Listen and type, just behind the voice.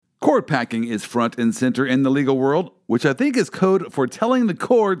Court packing is front and center in the legal world, which I think is code for telling the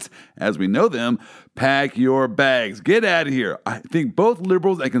courts, as we know them, pack your bags, get out of here. I think both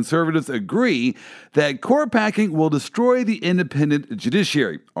liberals and conservatives agree that court packing will destroy the independent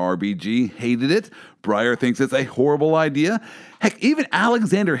judiciary. RBG hated it. Breyer thinks it's a horrible idea. Heck, even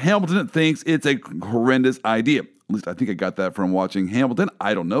Alexander Hamilton thinks it's a horrendous idea. At least I think I got that from watching Hamilton.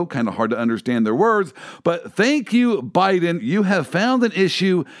 I don't know, kind of hard to understand their words. But thank you, Biden. You have found an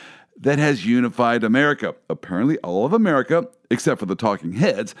issue that has unified America. Apparently, all of America, except for the talking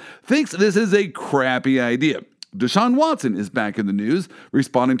heads, thinks this is a crappy idea. Deshaun Watson is back in the news,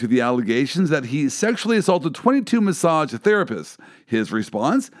 responding to the allegations that he sexually assaulted 22 massage therapists. His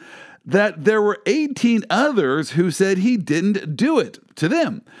response? That there were 18 others who said he didn't do it to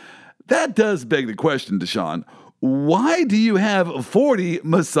them. That does beg the question, Deshaun. Why do you have 40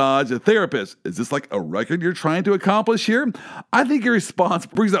 massage therapists? Is this like a record you're trying to accomplish here? I think your response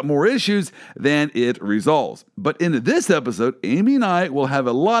brings up more issues than it resolves. But in this episode, Amy and I will have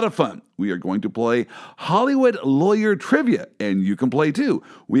a lot of fun. We are going to play Hollywood Lawyer Trivia, and you can play too.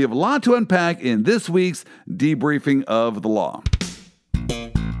 We have a lot to unpack in this week's Debriefing of the Law.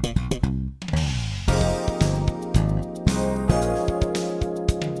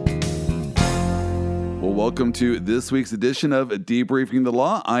 Welcome to this week's edition of Debriefing the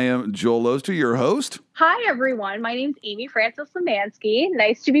Law. I am Joel Oster, your host. Hi, everyone. My name's Amy Francis Lemansky.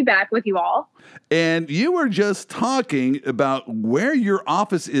 Nice to be back with you all. And you were just talking about where your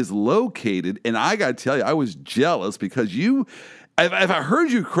office is located, and I got to tell you, I was jealous because if I heard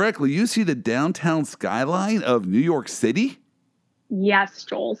you correctly, you see the downtown skyline of New York City? Yes,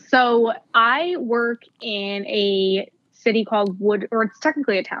 Joel. So I work in a city called or it's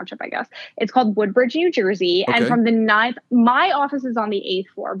technically a township, I guess. It's called Woodbridge, New Jersey. Okay. And from the 9th, my office is on the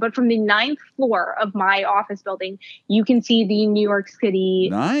 8th floor, but from the 9th floor of my office building, you can see the New York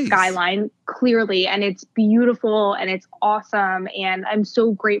City skyline clearly. And it's beautiful and it's awesome. And I'm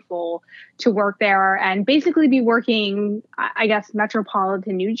so grateful to work there and basically be working, I guess,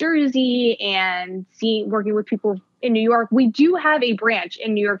 metropolitan New Jersey and working with people in New York. We do have a branch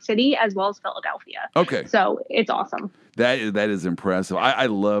in New York City as well as Philadelphia. Okay. So it's awesome. That is impressive. I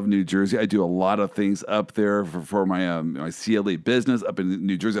love New Jersey. I do a lot of things up there for my my CLA business up in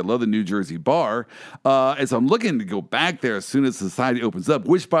New Jersey. I love the New Jersey bar. And so I'm looking to go back there as soon as society opens up,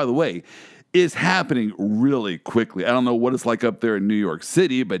 which, by the way, is happening really quickly. I don't know what it's like up there in New York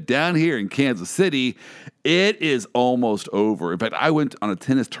City, but down here in Kansas City, it is almost over. In fact, I went on a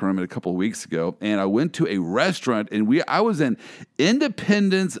tennis tournament a couple of weeks ago, and I went to a restaurant, and I was in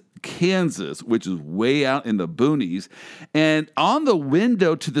Independence, Kansas, which is way out in the boonies, and on the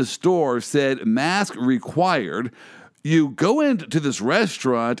window to the store said mask required. You go into this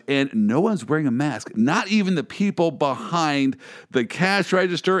restaurant and no one's wearing a mask, not even the people behind the cash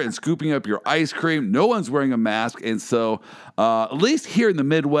register and scooping up your ice cream. No one's wearing a mask. And so at least here in the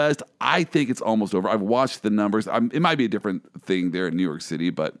Midwest, I think it's almost over. I've watched the numbers. It might be a different thing there in New York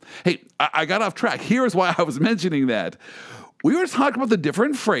City, but hey, I got off track. Here's why I was mentioning that. We were talking about the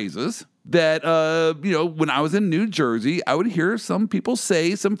different phrases that, when I was in New Jersey, I would hear some people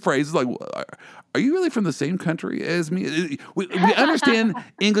say some phrases like, are you really from the same country as me? We understand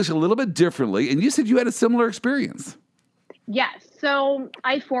English a little bit differently, and you said you had a similar experience. Yes. So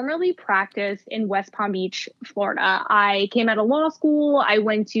I formerly practiced in West Palm Beach, Florida. I came out of law school. I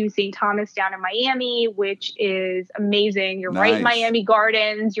went to St. Thomas down in Miami, which is amazing. You're right in Miami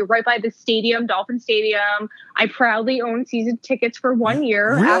Gardens. You're right by the stadium, Dolphin Stadium. I proudly owned season tickets for 1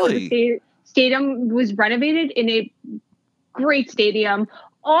 year. Really? After the stadium was renovated in a great stadium.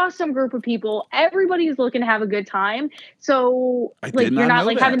 Awesome group of people. Everybody's looking to have a good time. So you're not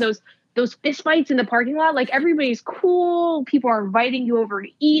like having those fist fights in the parking lot. Like everybody's cool. People are inviting you over to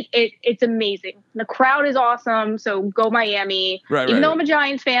eat. It's amazing. The crowd is awesome. So go Miami. Even though I'm a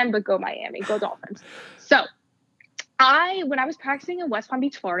Giants fan, but go Miami. Go Dolphins. So when I was practicing in West Palm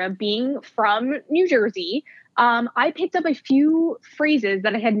Beach, Florida, being from New Jersey, I picked up a few phrases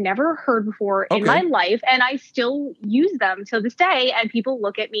that I had never heard before in my life, and I still use them till this day. And people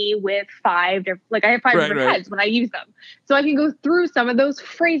look at me with I have five different heads when I use them. So I can go through some of those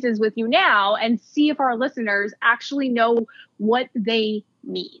phrases with you now and see if our listeners actually know what they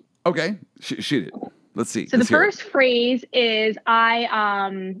mean. Okay, shoot it. Let's see. So the first phrase is I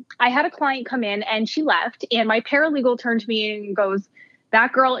had a client come in and she left, and my paralegal turned to me and goes,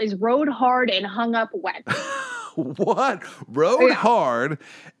 "That girl is rode hard and hung up wet." What? Rode hard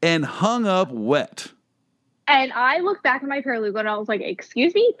and hung up wet. And I looked back at my paralegal and I was like,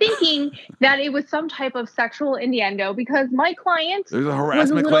 "Excuse me?" Thinking that it was some type of sexual innuendo because my client There's a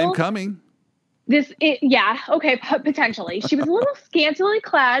harassment claim coming. Yeah, okay, potentially. She was a little scantily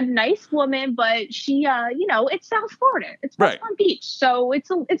clad, nice woman, but she, it's South Florida. It's West Palm Beach, so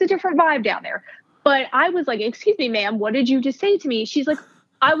it's a different vibe down there. But I was like, excuse me, ma'am, what did you just say to me? She's like,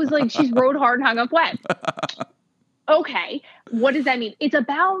 I was like, she's rode hard and hung up wet. Okay, what does that mean? It's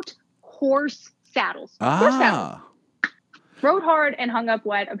about horse saddles. Horse saddles. Rode hard and hung up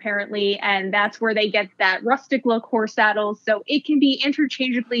wet, apparently, and that's where they get that rustic look horse saddles. So it can be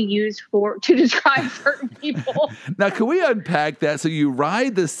interchangeably used to describe certain people. Now, can we unpack that? So you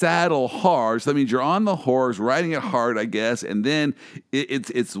ride the saddle hard. So that means you're on the horse, riding it hard, I guess, and then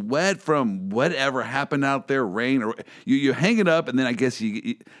it's wet from whatever happened out there, rain, or you hang it up, and then I guess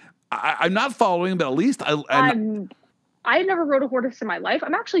I'm not following, but at least I never rode a horse in my life.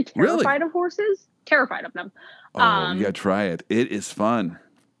 I'm actually terrified of horses. Terrified of them. Oh, you gotta try it. It is fun.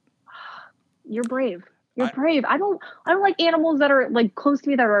 You're brave. You're brave. I don't like animals that are like close to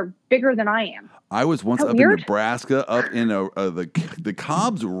me that are bigger than I am. I was once up in Nebraska, up in the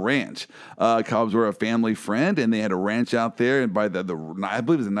Cobbs Ranch. Cobbs were a family friend, and they had a ranch out there, and by the I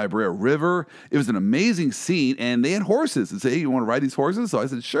believe it was the Niobrara River. It was an amazing scene, and they had horses. And say, hey, you want to ride these horses? So I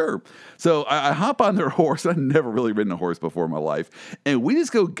said, sure. So I hop on their horse. I'd never really ridden a horse before in my life, and we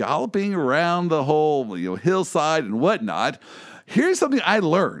just go galloping around the whole hillside and whatnot. Here's something I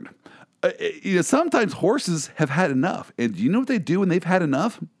learned. Sometimes horses have had enough, and do you know what they do when they've had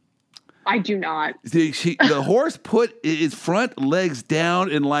enough? I do not. The horse put its front legs down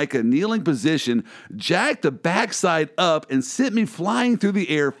in like a kneeling position, jacked the backside up, and sent me flying through the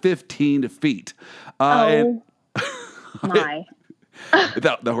air 15 feet. My.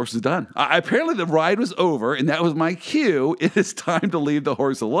 The horse is done. Apparently, the ride was over, and that was my cue. It is time to leave the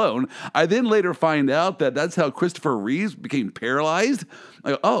horse alone. I then later find out that that's how Christopher Reeves became paralyzed.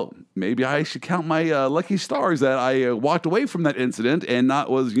 I go, oh, maybe I should count my lucky stars that I walked away from that incident and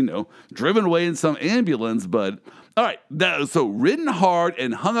not was, driven away in some ambulance. But all right, so ridden hard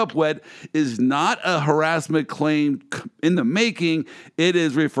and hung up wet is not a harassment claim in the making. It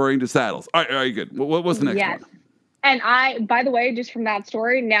is referring to saddles. All right, good. What's the next one? And by the way, just from that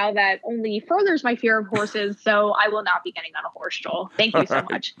story, now that only furthers my fear of horses, so I will not be getting on a horse, Joel. Thank you so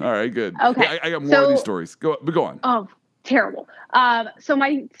much. All right, good. Okay. Yeah, I got more of these stories. Go on. Oh, terrible. So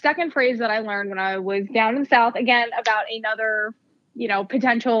my second phrase that I learned when I was down in the South, again, about another,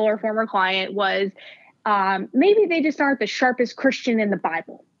 potential or former client was maybe they just aren't the sharpest Christian in the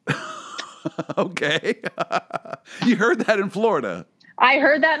Bible. Okay. You heard that in Florida. I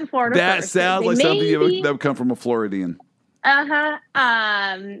heard that in Florida. That sounds like something that would come from a Floridian. Again,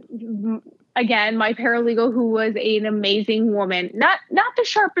 my paralegal, who was an amazing woman, not the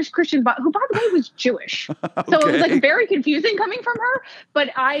sharpest Christian, but who, by the way, was Jewish. So it was like very confusing coming from her. But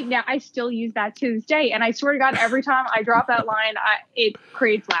I still use that to this day, and I swear to God, every time I drop that line, it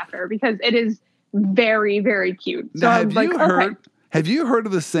creates laughter because it is very, very cute. So now, have you heard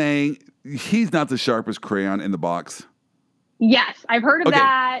of the saying, "He's not the sharpest crayon in the box"? Yes, I've heard of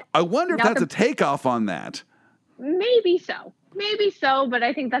that. I wonder if that's a takeoff on that. Maybe so, but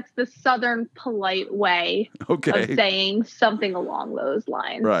I think that's the Southern polite way of saying something along those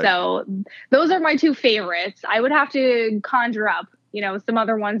lines. Right. So those are my two favorites. I would have to conjure up, some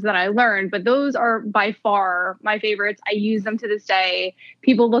other ones that I learned, but those are by far my favorites. I use them to this day.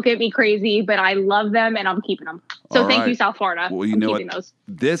 People look at me crazy, but I love them and I'm keeping them. So thank you, South Florida. Well, you know what? Those.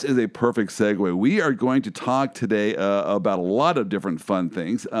 This is a perfect segue. We are going to talk today about a lot of different fun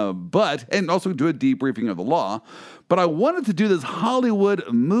things, and also do a debriefing of the law. But I wanted to do this Hollywood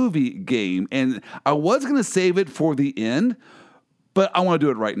movie game, and I was going to save it for the end, but I want to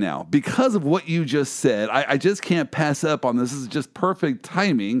do it right now because of what you just said. I just can't pass up on this. This is just perfect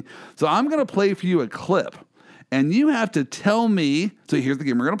timing. So I'm going to play for you a clip. And you have to tell me, so here's the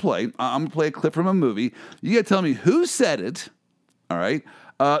game we're going to play. I'm going to play a clip from a movie. You got to tell me who said it, all right,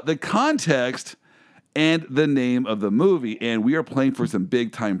 the context, and the name of the movie. And we are playing for some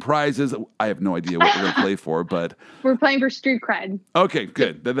big-time prizes. I have no idea what we're going to play for, but... We're playing for street cred. Okay,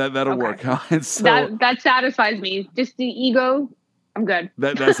 good. That'll work. So, that satisfies me. Just the ego, I'm good.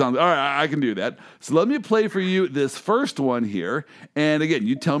 That sounds... All right, I can do that. So let me play for you this first one here. And again,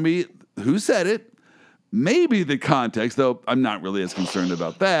 you tell me who said it, maybe the context, though I'm not really as concerned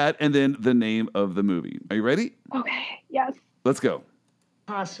about that, and then the name of the movie. Are you ready? Okay, yes. Let's go.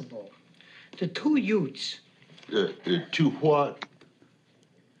 Possible. The two Utes. To what?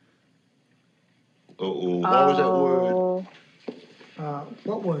 What was that word?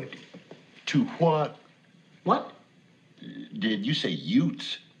 What word? To what? What? Did you say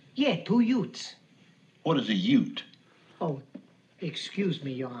Utes? Yeah, two Utes. What is a Ute? Oh, excuse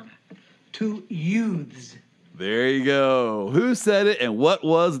me, Your Honor. Two youths. There you go. Who said it and what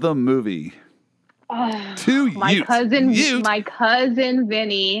was the movie? My cousin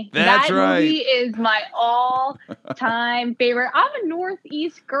Vinny. That's that right. movie is my all-time favorite. I'm a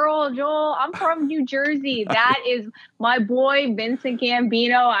Northeast girl, Joel. I'm from New Jersey. That is my boy Vincent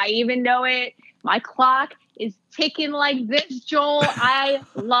Gambino. I even know it. My clock is ticking like this, Joel. I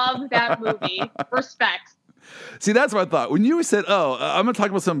love that movie. Respect. See, that's what I thought. When you said, I'm going to talk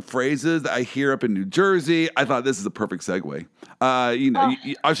about some phrases that I hear up in New Jersey, I thought this is a perfect segue.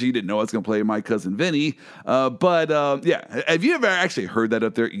 Obviously you didn't know I was going to play My Cousin Vinny. Yeah. Have you ever actually heard that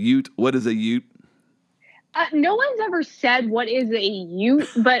up there? Ute. What is a ute? No one's ever said what is a ute,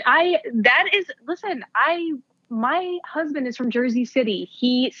 but my husband is from Jersey City.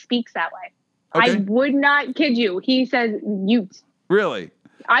 He speaks that way. Okay. I would not kid you. He says ute. Really?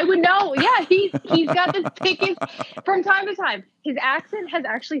 I would know. Yeah, he's got the tickets from time to time. His accent has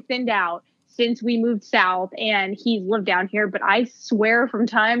actually thinned out since we moved south, and he's lived down here. But I swear, from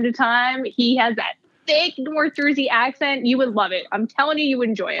time to time, he has that thick North Jersey accent. You would love it. I'm telling you, you would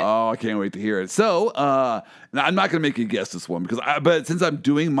enjoy it. Oh, I can't wait to hear it. So, now I'm not going to make you guess this one but since I'm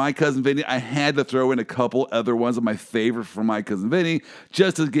doing My Cousin Vinny, I had to throw in a couple other ones of my favorite from My Cousin Vinny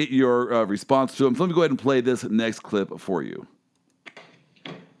just to get your response to them. So let me go ahead and play this next clip for you.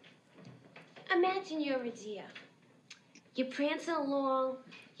 Imagine you're a deer. You're prancing along,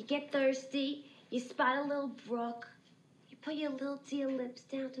 you get thirsty, you spot a little brook, you put your little deer lips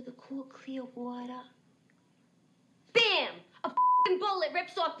down to the cool, clear water. Bam! A f***ing bullet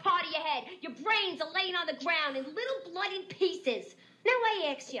rips off part of your head. Your brains are laying on the ground in little bloody pieces. Now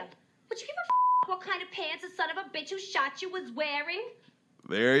I ask you, would you give a f*** what kind of pants the son of a bitch who shot you was wearing?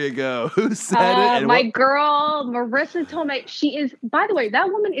 There you go. Who said it? My girl, Marissa Tomei. She is, by the way, that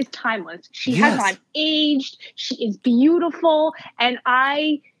woman is timeless. She has not aged. She is beautiful. And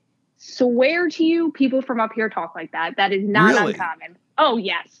I swear to you, people from up here talk like that. That is not uncommon. Oh,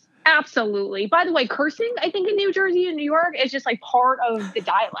 yes. Absolutely. By the way, cursing, I think in New Jersey and New York is just like part of the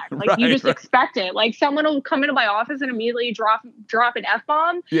dialect. Like you just expect it. Like someone will come into my office and immediately drop an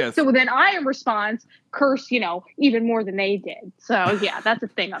F-bomb. Yes. So then I, in response, curse, even more than they did. So yeah, that's a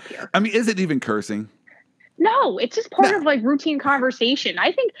thing up here. I mean, is it even cursing? No, it's just part of like routine conversation.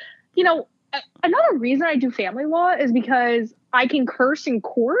 I think, another reason I do family law is because I can curse in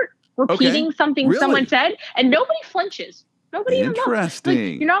court repeating something someone said and nobody flinches. Nobody even knows.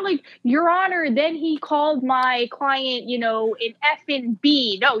 Interesting. You're not like, Your Honor, then he called my client, an F and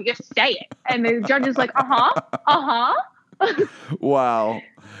B. No, you just say it. And the judge is like, Wow.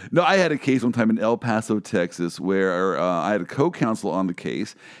 No, I had a case one time in El Paso, Texas, where I had a co-counsel on the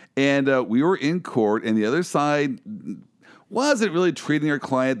case, and we were in court, and the other side wasn't really treating our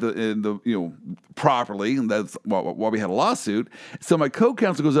client properly, and that's why we had a lawsuit. So my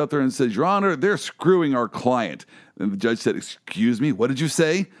co-counsel goes up there and says, Your Honor, they're screwing our client. And the judge said, Excuse me, what did you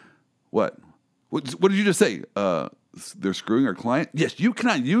say? What did you just say? They're screwing our client? Yes, you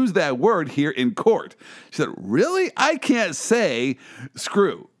cannot use that word here in court. She said, Really? I can't say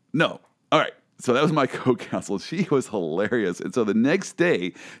screw. No. All right. So that was my co-counsel. She was hilarious. And so the next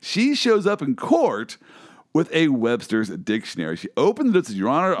day, she shows up in court with a Webster's dictionary. She opened it and said, Your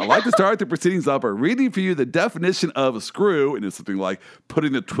Honor, I'd like to start the proceedings off by reading for you the definition of a screw, and it's something like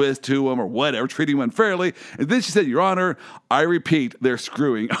putting a twist to them or whatever, treating them unfairly. And then she said, Your Honor, I repeat, they're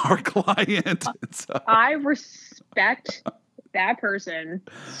screwing our client. I respect that person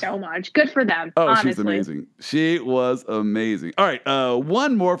so much. Good for them. Oh, honestly. She's amazing. She was amazing. All right,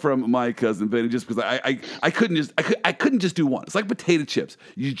 one more from My Cousin Vinny, just because I couldn't just do one. It's like potato chips.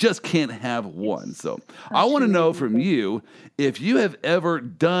 You just can't have one. So I want to know from you if you have ever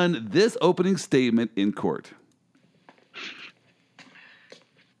done this opening statement in court.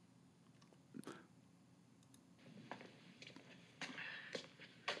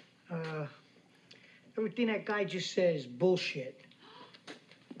 Everything that guy just said is bullshit.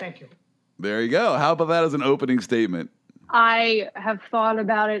 Thank you. There you go. How about that as an opening statement? I have thought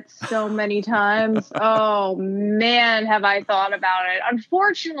about it so many times. Oh, man, have I thought about it.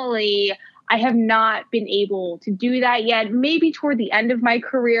 Unfortunately, I have not been able to do that yet. Maybe toward the end of my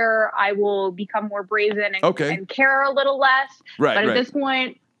career, I will become more brazen and care a little less. Right, but at this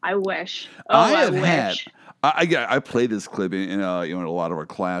point, I wish. I wish. I play this clip in a lot of our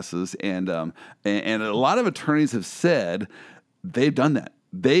classes, and a lot of attorneys have said they've done that.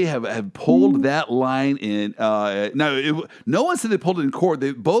 They have pulled that line in. No one said they pulled it in court.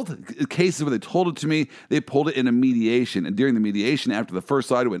 Both cases where they told it to me, they pulled it in a mediation. And during the mediation, after the first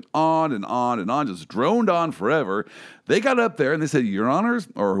side went on and on and on, just droned on forever, they got up there and they said, Your Honors,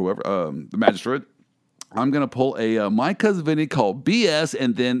 or whoever, the magistrate, I'm going to pull a My Cousin Vinny called BS,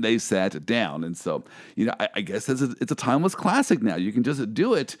 and then they sat down. And so, I guess it's a timeless classic now. You can just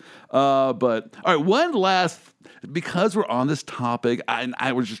do it. But, all right, one last, because we're on this topic,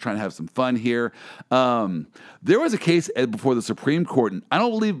 I was just trying to have some fun here. There was a case before the Supreme Court, and I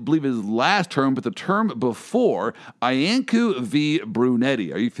don't believe it was last term, but the term before, Iancu v.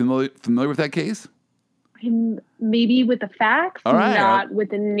 Brunetti. Are you familiar with that case? Maybe with the facts, all right, not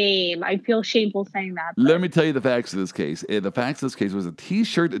with the name. I feel shameful saying that. Let me tell you the facts of this case. The facts of this case was a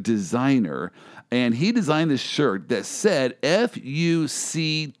T-shirt designer, and he designed this shirt that said F-U-C-T.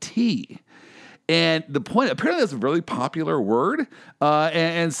 And the point, apparently that's a really popular word,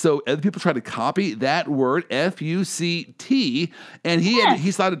 and so other people tried to copy that word, F-U-C-T, and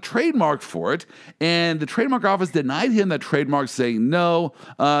he sought a trademark for it, and the trademark office denied him that trademark, saying, no,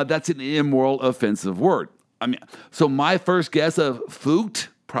 that's an immoral, offensive word. I mean, so my first guess of "foot"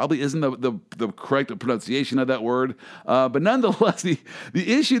 probably isn't the correct pronunciation of that word, but nonetheless, the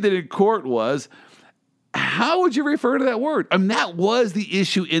issue that in court was, how would you refer to that word? I mean, that was the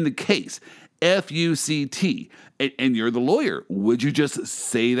issue in the case. F-U-C-T, and you're the lawyer. Would you just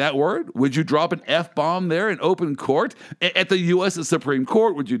say that word? Would you drop an F-bomb there in open court? At the U.S. Supreme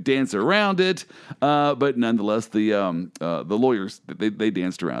Court, would you dance around it? But nonetheless, the lawyers, they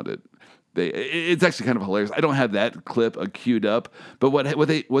danced around it. It's actually kind of hilarious. I don't have that clip queued up, but what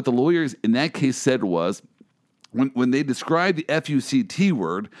the lawyers in that case said was, when they described the F-U-C-T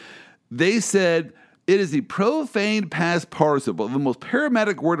word, they said, it is the profane past participle, the most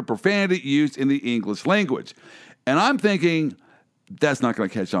paradigmatic word of profanity used in the English language. And I'm thinking, that's not going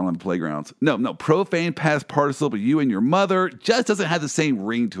to catch on the playgrounds. No, profane past participle, you and your mother, just doesn't have the same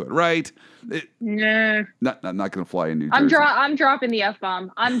ring to it, right? Nah. Not going to fly in New Jersey. I'm dropping the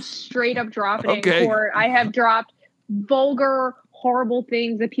F-bomb. I'm straight up dropping it in court. I have dropped vulgar, horrible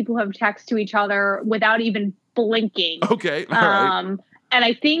things that people have texted to each other without even blinking. Okay, all right. And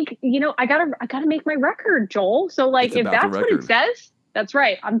I think, I gotta make my record, Joel. So like, if that's what it says, that's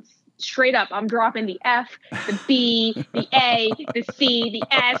right. I'm dropping the F, the B, the A, the C, the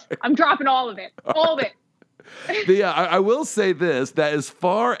S. I'm dropping all of it. All of it. I will say this, that as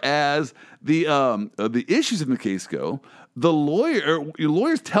far as the issues in the case go, your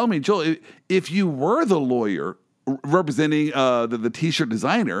lawyers tell me, Joel, if you were the lawyer representing the T-shirt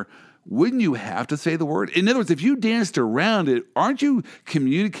designer, wouldn't you have to say the word? In other words, if you danced around it, aren't you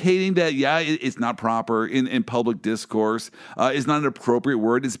communicating that, it's not proper in public discourse, it's not an appropriate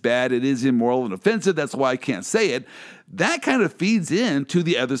word, it's bad, it is immoral and offensive, that's why I can't say it. That kind of feeds into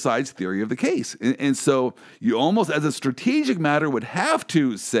the other side's theory of the case. And so you almost, as a strategic matter, would have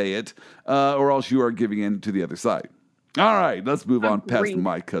to say it, or else you are giving in to the other side. All right, let's move on past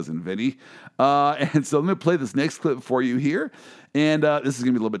My Cousin Vinny. And so let me play this next clip for you here. And this is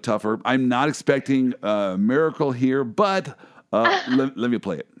going to be a little bit tougher. I'm not expecting a miracle here, but let me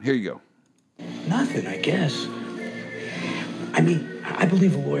play it. Here you go. Nothing, I guess. I mean, I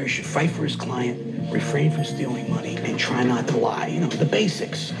believe a lawyer should fight for his client, refrain from stealing money, and try not to lie. The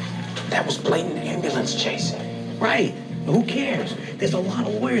basics. That was blatant ambulance chasing. Right. Who cares? There's a lot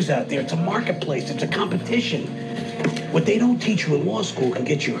of lawyers out there. It's a marketplace. It's a competition. What they don't teach you in law school can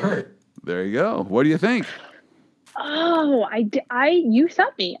get you hurt. There you go. What do you think? Oh, you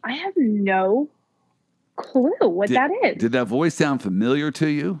sent me. I have no clue what that is. Did that voice sound familiar to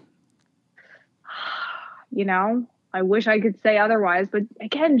you? I wish I could say otherwise, but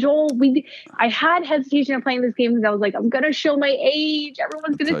again, Joel, I had hesitation of playing this game because I was like, I'm going to show my age.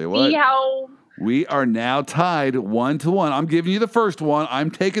 Everyone's going to see how. We are now tied 1-1. I'm giving you the first one.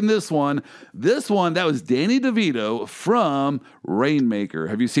 I'm taking this one. This one, that was Danny DeVito from Rainmaker.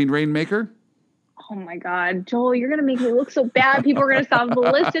 Have you seen Rainmaker? Oh my God, Joel, you're going to make me look so bad. People are going to stop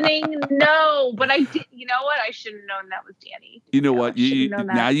listening. No, but I did. You know what? I should have known that was Danny. You know what?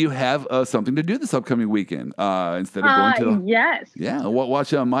 Now you have something to do this upcoming weekend instead of going to the... Yes. Yeah,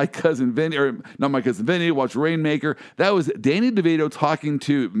 watch My Cousin Vinny, or not My Cousin Vinny, watch Rainmaker. That was Danny DeVito talking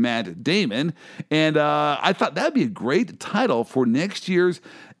to Matt Damon. And I thought that'd be a great title for next year's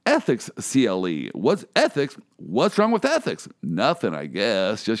ethics CLE. What's ethics? What's wrong with ethics? Nothing, I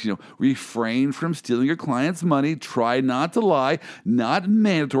guess. Just, refrain from stealing your client's money. Try not to lie. Not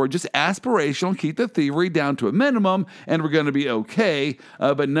mandatory, just aspirational. Keep the thievery down to a minimum, and we're going to be okay.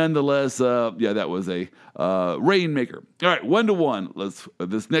 But nonetheless, that was a Rainmaker. All right, 1-1.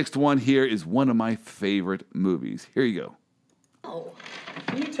 This next one here is one of my favorite movies. Here you go. Oh.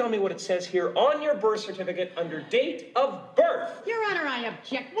 Can you tell me what it says here on your birth certificate under date of birth? Your Honor, I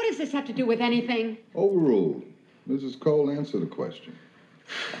object. What does this have to do with anything? Overruled. Mrs. Cole, answer the question.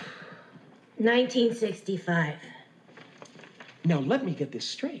 1965. Now, let me get this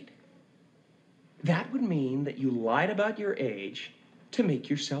straight. That would mean that you lied about your age to make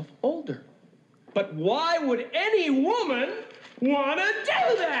yourself older. But why would any woman want to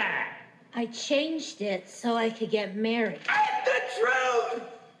do that? I changed it so I could get married. And the truth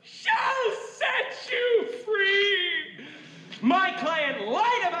shall set you free. My client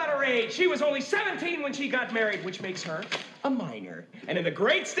lied about her age. She was only 17 when she got married, which makes her a minor. And in the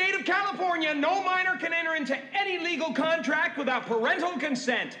great state of California, no minor can enter into any legal contract without parental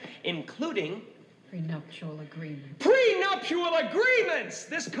consent, including Prenuptial agreement. Prenuptial agreements!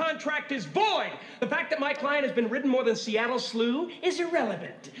 This contract is void. The fact that my client has been ridden more than Seattle Slew is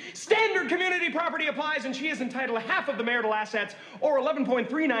irrelevant. Standard community property applies, and she is entitled to half of the marital assets, or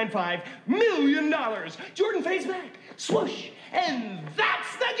 $11.395 million. Jordan fades back, swoosh, and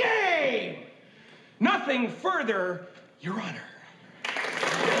that's the game! Nothing further, Your Honor.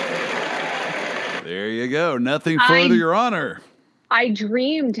 There you go. Nothing further, Your Honor. I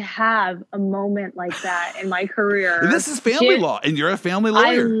dream to have a moment like that in my career. This is family law, and you're a family lawyer.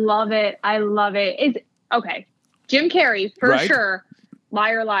 I love it. I love it. It's okay. Jim Carrey, for sure.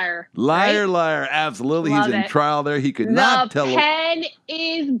 Liar, liar. Liar, right? liar. Absolutely. Love He's in it. trial there. He could not tell. The pen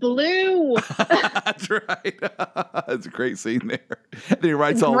is blue. That's right. That's a great scene there. And he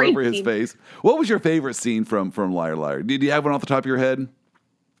writes all over his face. What was your favorite scene from Liar, Liar? Did you have one off the top of your head?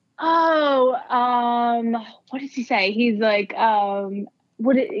 Oh, what does he say? He's like,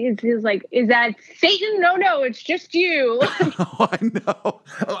 what is he's like, is that Satan? No, it's just you. Oh, I know.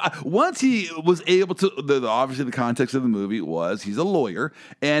 Once he was able to, obviously the context of the movie was he's a lawyer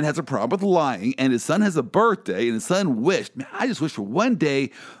and has a problem with lying, and his son has a birthday, and his son wished, man, I just wish for one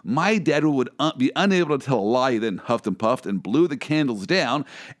day my dad would be unable to tell a lie. He then huffed and puffed and blew the candles down,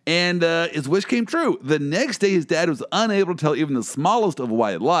 and his wish came true. The next day, his dad was unable to tell even the smallest of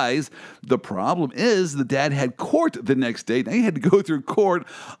white lies. The problem is the dad had court the next day. Now he had to go through court,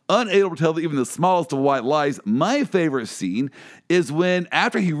 unable to tell even the smallest of white lies. My favorite scene is when,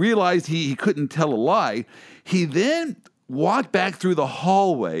 after he realized he couldn't tell a lie, he then walked back through the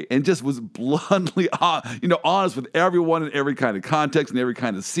hallway and just was bluntly, honest with everyone in every kind of context and every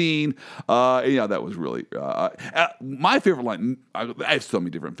kind of scene. That was really my favorite line. I have so many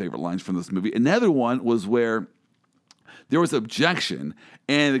different favorite lines from this movie. Another one was where there was objection,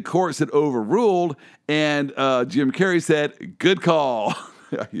 and the court said overruled, and Jim Carrey said, "Good call."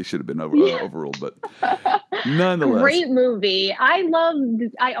 You should have been overruled, but nonetheless, great movie. I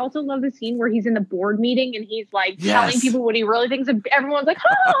also love the scene where he's in the board meeting and he's like telling people what he really thinks, and everyone's like,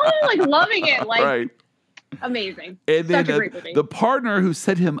 "Oh," like loving it, like right. Amazing. And Such then a great movie. The partner who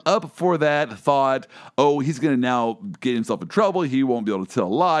set him up for that thought, oh, he's going to now get himself in trouble. He won't be able to tell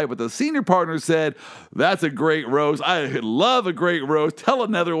a lie. But the senior partner said, that's a great roast. I love a great roast. Tell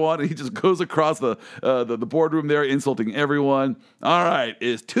another one. And he just goes across the boardroom there, insulting everyone. All right.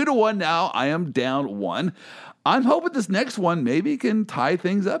 It's 2-1 now. I am down 1. I'm hoping this next one maybe can tie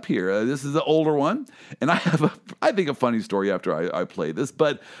things up here. This is an older one, and I have, I think, a funny story after I play this.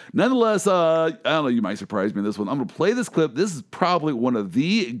 But nonetheless, I don't know, you might surprise me in this one. I'm going to play this clip. This is probably one of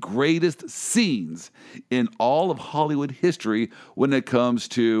the greatest scenes in all of Hollywood history when it comes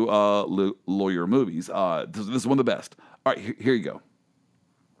to lawyer movies. This is one of the best. All right, here you go.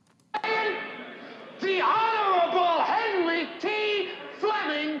 The Honorable Henry T.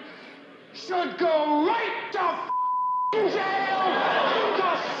 Fleming should go right to jail.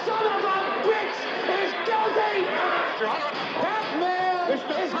 The son of a bitch is guilty. That man is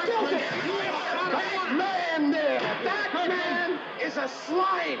guilty. That man there. That man is a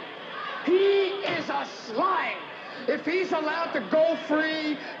slime. He is a slime. If he's allowed to go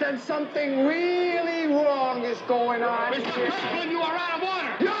free, then something really wrong is going on. Mr. Kirkland, you are out of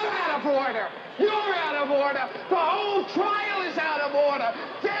order. You're out of order. You're out of order. The whole trial is out of order.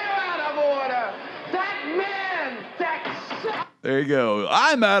 They're out of order. That man, that... There you go.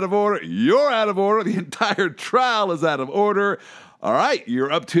 I'm out of order. You're out of order. The entire trial is out of order. All right,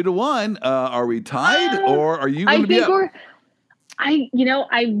 you're up 2-1. Are we tied, or are you going to be up?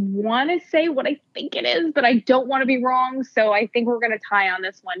 I want to say what I think it is, but I don't want to be wrong. So I think we're going to tie on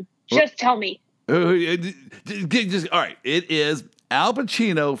this one. Just tell me. All right. It is Al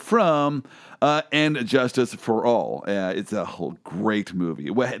Pacino from And Justice for All. It's a whole great movie.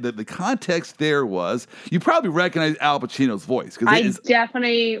 The context there was, you probably recognize Al Pacino's voice. I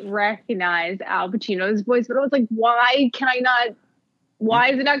definitely recognize Al Pacino's voice, but I was like, why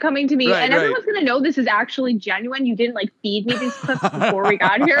is it not coming to me? Right, and everyone's going to know this is actually genuine. You didn't feed me these clips before we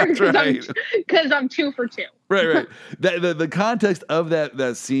got here because I'm 2 for 2. Right. The context of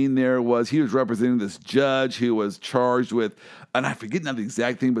that scene there was he was representing this judge who was charged with, and I forget now the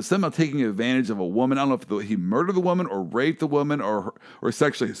exact thing, but somehow taking advantage of a woman. I don't know if he murdered the woman or raped the woman or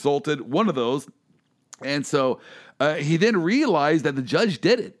sexually assaulted. One of those. And so he then realized that the judge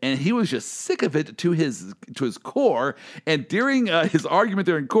did it, and he was just sick of it to his core. And during his argument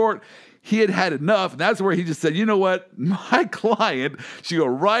there in court, he had enough, and that's where he just said, you know what, my client should go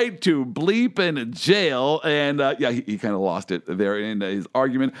right to bleeping jail. And he kind of lost it there in his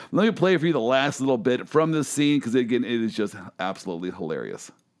argument. Let me play for you the last little bit from this scene, because again, it is just absolutely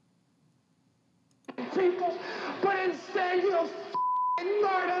hilarious. People, but instead you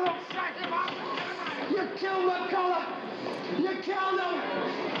murder the fucking up. You killed McCullough. You killed him.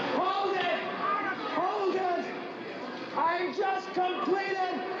 Hold it. Hold it. I just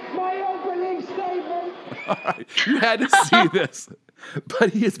completed my opening statement. All right, you had to see this.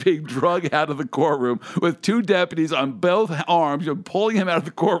 But he is being dragged out of the courtroom with 2 deputies on both arms, pulling him out of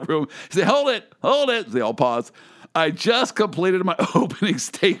the courtroom. Say, hold it, hold it. They all pause. I just completed my opening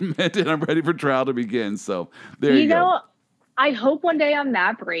statement, and I'm ready for trial to begin. So there you go. You know, I hope one day I'm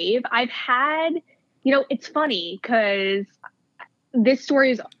that brave. I've had, it's funny because this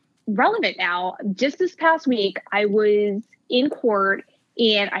story is relevant now. Just this past week, I was in court,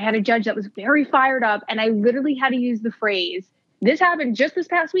 and I had a judge that was very fired up, and I literally had to use the phrase, this happened just this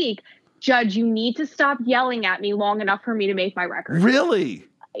past week, Judge, you need to stop yelling at me long enough for me to make my record. Really?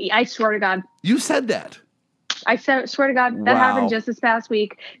 I swear to God. You said that? I swear to God, that happened just this past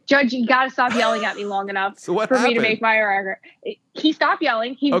week. Judge, you got to stop yelling at me long enough me to make my record. He stopped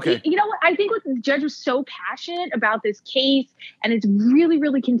yelling. He, you know what? I think the judge was so passionate about this case, and it's really,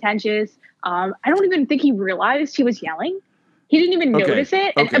 really contentious. I don't even think he realized he was yelling. He didn't even notice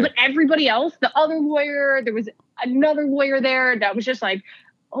it. But everybody else, the other lawyer, there was another lawyer there that was just like,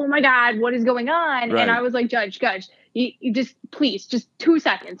 oh my God, what is going on? Right. And I was like, Judge, you just, please, just 2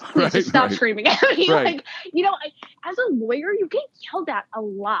 seconds. Please just stop screaming at me. Like, as a lawyer, you get yelled at a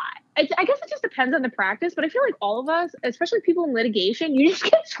lot. I guess it just depends on the practice, but I feel like all of us, especially people in litigation, you just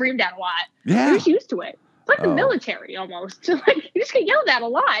get screamed at a lot. Yeah. You're just used to it. It's like the military almost. Like, you just get yelled at a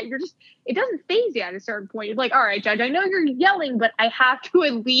lot. It doesn't faze you at a certain point. You're like, all right, Judge, I know you're yelling, but I have to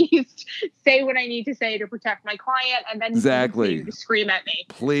at least say what I need to say to protect my client, and then you just scream at me.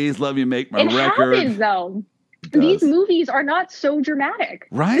 Please let me make my record. It happens, though. These movies are not so dramatic.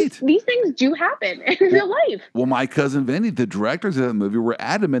 Right. These things do happen in real life. Well, my cousin Vinny, the directors of that movie, were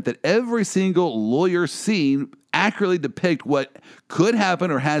adamant that every single lawyer scene accurately depict what could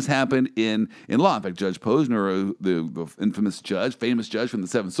happen or has happened in law. In fact, Judge Posner, the famous judge from the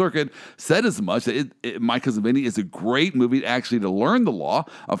Seventh Circuit, said as much that My Cousin Vinny is a great movie actually to learn the law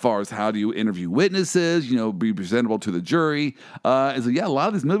as far as how do you interview witnesses, be presentable to the jury. And so, a lot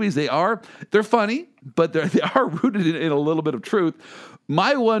of these movies, they're funny, but they are rooted in a little bit of truth.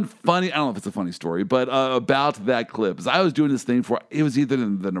 My one funny, I don't know if it's a funny story, but about that clip is I was doing this thing it was either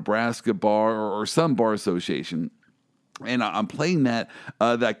in the Nebraska bar or some bar association. And I'm playing that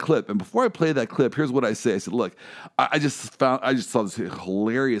clip. And before I play that clip, here's what I say. I said, look, I just saw this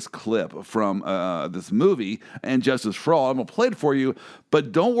hilarious clip from this movie and Justice for All. I'm going to play it for you,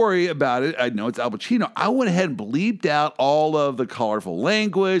 but don't worry about it. I know it's Al Pacino. I went ahead and bleeped out all of the colorful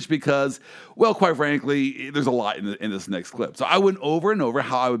language because, well, quite frankly, there's a lot in this next clip. So I went over and over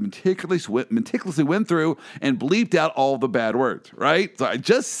how I would meticulously went through and bleeped out all the bad words, right? So I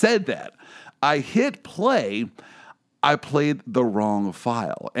just said that. I hit play. I played the wrong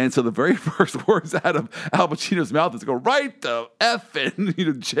file. And so the very first words out of Al Pacino's mouth is go right to F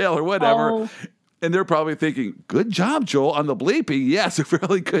in jail or whatever. Oh. And they're probably thinking, good job, Joel, on the bleeping. Yes, a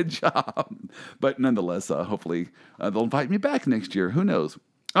really good job. But nonetheless, hopefully they'll invite me back next year. Who knows?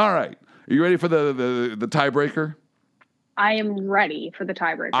 All right. Are you ready for the tiebreaker? I am ready for the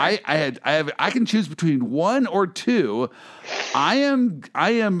tiebreaker. I can choose between 1 or 2. I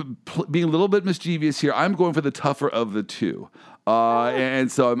am being a little bit mischievous here. I'm going for the tougher of the 2.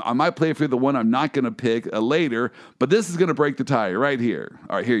 And so I might play for the one I'm not going to pick later, but this is going to break the tie right here.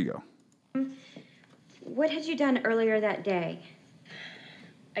 All right, here you go. What had you done earlier that day?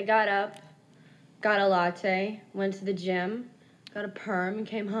 I got up, got a latte, went to the gym, got a perm, and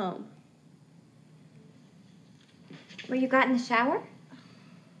came home. Where you got in the shower?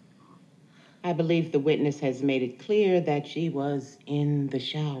 I believe the witness has made it clear that she was in the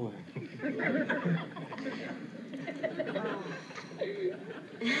shower.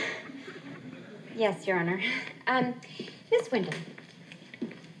 Yes, Your Honor. Miss Wyndham,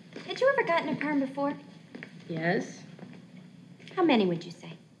 had you ever gotten a perm before? Yes. How many would you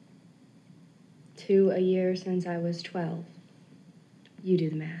say? 2 a year since I was 12. You do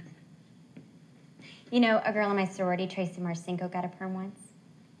the math. You know, a girl in my sorority, Tracy Marcinko, got a perm once.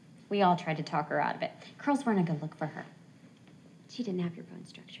 We all tried to talk her out of it. Curls weren't a good look for her. She didn't have your bone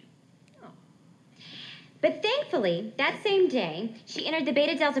structure. Oh. But thankfully, that same day, she entered the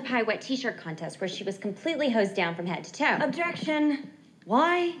Beta Delta Pi wet t-shirt contest where she was completely hosed down from head to toe. Objection.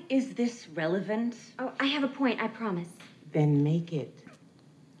 Why is this relevant? Oh, I have a point, I promise. Then make it.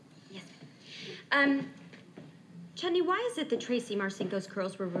 Yes. Chutney, why is it that Tracy Marcinko's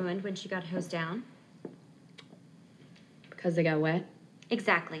curls were ruined when she got hosed down? Because they got wet?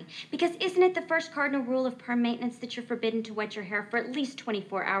 Exactly. Because isn't it the first cardinal rule of perm maintenance that you're forbidden to wet your hair for at least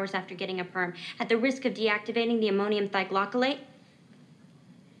 24 hours after getting a perm at the risk of deactivating the ammonium thioglycolate?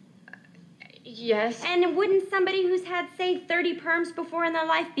 Yes. And wouldn't somebody who's had, say, 30 perms before in their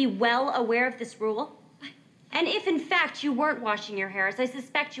life be well aware of this rule? And if, in fact, you weren't washing your hair, as I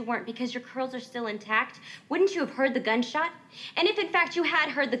suspect you weren't because your curls are still intact, wouldn't you have heard the gunshot? And if, in fact, you had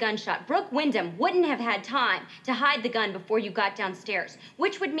heard the gunshot, Brooke Wyndham wouldn't have had time to hide the gun before you got downstairs,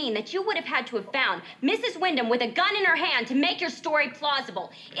 which would mean that you would have had to have found Mrs. Wyndham with a gun in her hand to make your story plausible.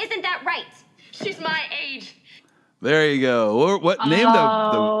 Isn't that right? She's my age. There you go. What name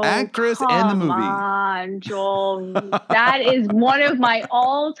the actress and the movie? Come on, Joel. That is one of my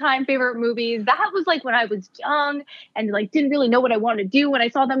all-time favorite movies. That was like when I was young and like didn't really know what I wanted to do when I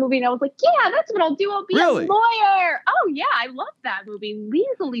saw that movie, and I was like, yeah, that's what I'll do. I'll be a lawyer. Oh yeah, I love that movie.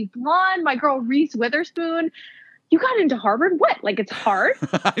 Legally Blonde. My girl Reese Witherspoon. You got into Harvard? What? Like it's hard?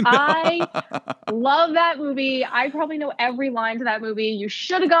 I love that movie. I probably know every line to that movie. You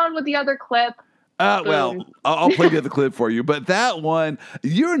should have gone with the other clip. Well, I'll play the other clip for you. But that one,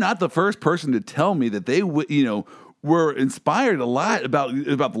 you're not the first person to tell me that they were inspired a lot about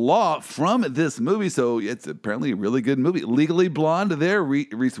the law from this movie. So it's apparently a really good movie. Legally Blonde there,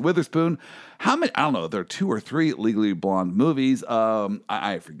 Reese Witherspoon. How many? I don't know. There are 2 or 3 Legally Blonde movies.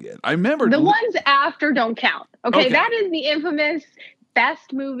 I forget. I remember the ones after don't count. Okay, that is the infamous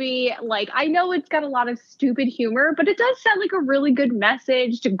best movie. Like, I know it's got a lot of stupid humor, but it does sound like a really good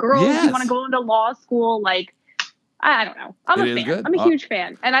message to girls who want to go into law school. Like, I don't know. I'm a fan. Good. I'm a huge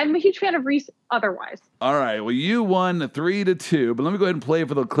fan. And I'm a huge fan of Reese otherwise. All right. Well, you won 3-2, but let me go ahead and play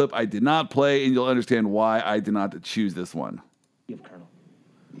for the clip I did not play, and you'll understand why I did not choose this one. Colonel.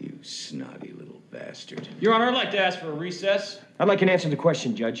 You snotty little bastard. Your Honor, I'd like to ask for a recess. I'd like an answer to the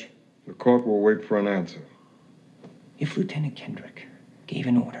question, Judge. The court will wait for an answer. If Lieutenant Kendrick gave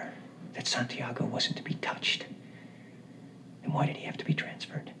an order that Santiago wasn't to be touched, then why did he have to be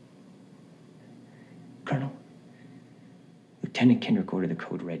transferred? Colonel, Lieutenant Kendrick ordered the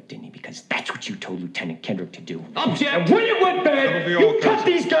code red, didn't he? Because that's what you told Lieutenant Kendrick to do. Object! And when it went bad, you cut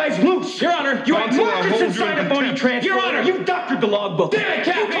these guys loose! Your Honor, you had Marcus inside a phony transfer. Your Honor, you doctored the logbook. Damn it,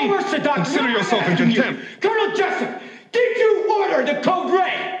 Captain! You coerced the doctor. Consider yourself in contempt. Colonel Jessup, did you order the code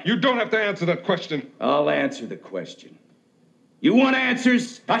red? You don't have to answer that question. I'll answer the question. You want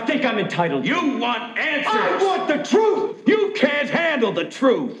answers? I think I'm entitled. You want answers? I want the truth! You can't handle the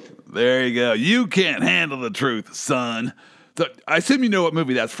truth. There you go. You can't handle the truth, son. So I assume you know what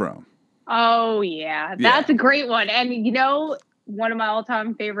movie that's from. Oh, yeah. That's a great one. And, one of my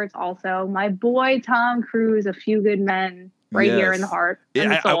all-time favorites also, my boy Tom Cruise, A Few Good Men. Here in the heart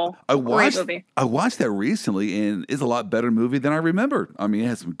and the soul. I watched that recently, and it's a lot better movie than I remember. I mean, it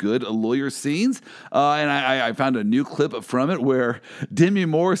has some good lawyer scenes, and I found a new clip from it where Demi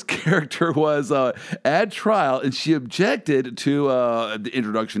Moore's character was at trial, and she objected to the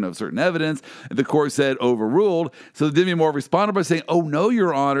introduction of certain evidence. The court said overruled. So Demi Moore responded by saying, "Oh no,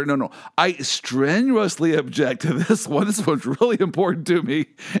 Your Honor, no, I strenuously object to this one. This one's really important to me."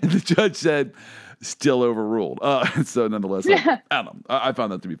 And the judge said, still overruled. So nonetheless, I don't know. I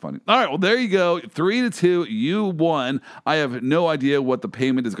found that to be funny. All right, well, there you go. 3-2, you won. I have no idea what the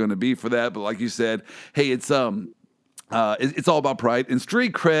payment is going to be for that, but like you said, hey, it's all about pride and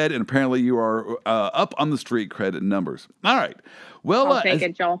street cred, and apparently you are up on the street cred numbers. All right. Well, I'll take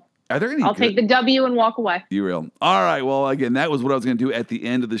it, Joel. Are there any? I'll take the W and walk away. You will. All right. Well, again, that was what I was going to do at the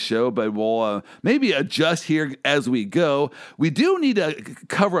end of the show, but we'll maybe adjust here as we go. We do need to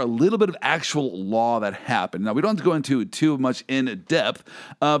cover a little bit of actual law that happened. Now, we don't have to go into too much in depth,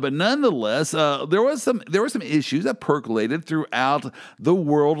 but nonetheless, there were some issues that percolated throughout the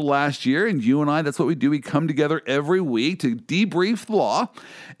world last year, and you and I, that's what we do. We come together every week to debrief the law,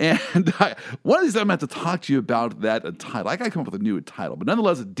 and one of these I'm going to have to talk to you about that title. I got to come up with a new title, but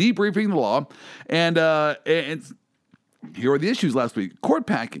nonetheless, debriefing the law, and here are the issues last week. Court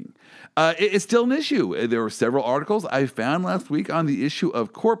packing. It's still an issue. There were several articles I found last week on the issue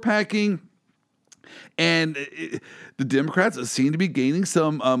of court packing, and the Democrats seem to be gaining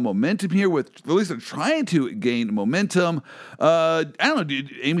some momentum here, at least they're trying to gain momentum. I don't know,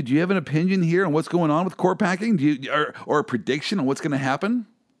 Amy, do you have an opinion here on what's going on with court packing? Or a prediction on what's going to happen?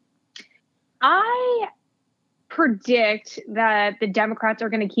 I predict that the Democrats are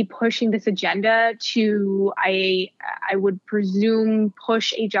going to keep pushing this agenda to, I would presume,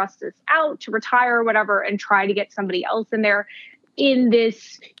 push a justice out to retire or whatever and try to get somebody else in there in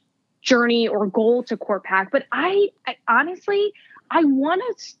this journey or goal to court pack. But I honestly, I want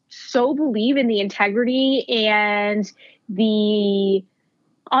to so believe in the integrity and the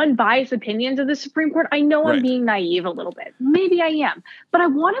unbiased opinions of the Supreme Court. I know I'm being naive a little bit. Maybe I am, but I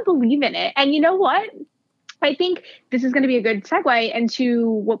want to believe in it. And you know what? I think this is going to be a good segue into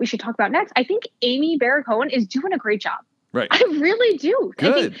what we should talk about next. I think Amy Barrett Cohen is doing a great job. Right. I really do.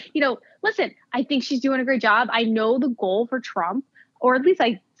 Good. I think, listen, I think she's doing a great job. I know the goal for Trump, or at least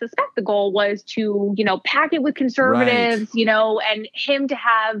I suspect the goal was to, pack it with conservatives, and him to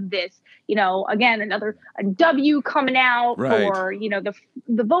have this, again, a W coming out for,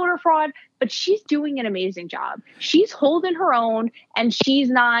 the voter fraud. But she's doing an amazing job. She's holding her own, and she's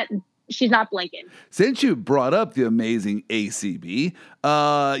not blinking. Since you brought up the amazing ACB,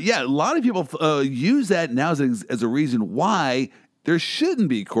 a lot of people use that now as a reason why there shouldn't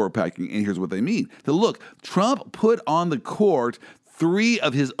be court packing. And here's what they mean. Look, Trump put on the court 3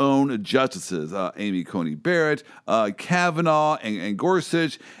 of his own justices, Amy Coney Barrett, Kavanaugh, and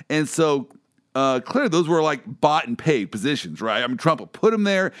Gorsuch. And so clearly those were like bought and paid positions, right? I mean, Trump put them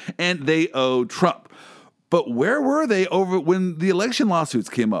there, and they owe Trump. But where were they over when the election lawsuits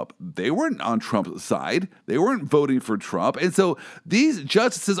came up? They weren't on Trump's side. They weren't voting for Trump. And so these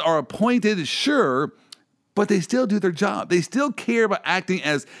justices are appointed, sure, but they still do their job. They still care about acting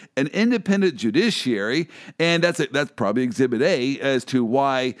as an independent judiciary, and that's probably Exhibit A as to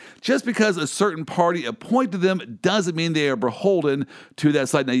why just because a certain party appointed them doesn't mean they are beholden to that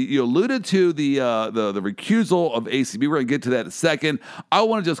side. Now, you alluded to the recusal of ACB. We're going to get to that in a second. I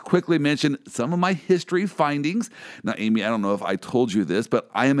want to just quickly mention some of my history findings. Now, Amy, I don't know if I told you this, but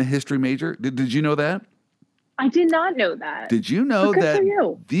I am a history major. Did you know that? I did not know that. Did you know that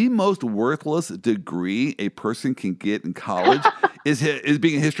the most worthless degree a person can get in college is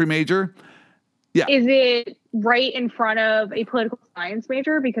being a history major? Yeah. Is it right in front of a political science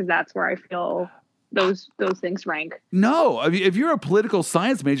major? Because that's where I feel those things rank. No. I mean, if you're a political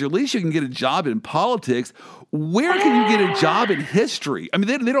science major, at least you can get a job in politics. Where can you get a job in history? I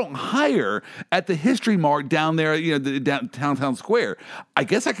mean, they don't hire at the History Mart down there, downtown square. I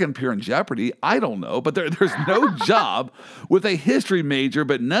guess I can appear in Jeopardy. I don't know. But there's no job with a history major.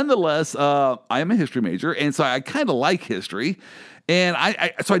 But nonetheless, I am a history major. And so I kind of like history. And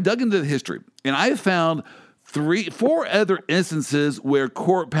so I dug into the history. And I found 4 other instances where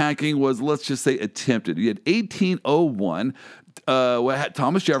court packing was, let's just say, attempted. You had 1801.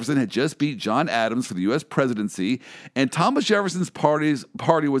 Thomas Jefferson had just beat John Adams for the U.S. presidency, and Thomas Jefferson's party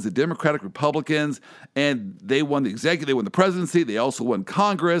was the Democratic Republicans, and they won the executive, they won the presidency, they also won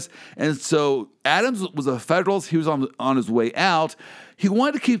Congress, and so Adams was a Federalist. He was on his way out. He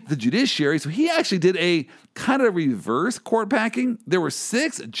wanted to keep the judiciary, so he actually did a kind of reverse court packing. There were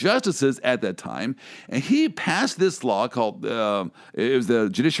 6 justices at that time, and he passed this law called, it was the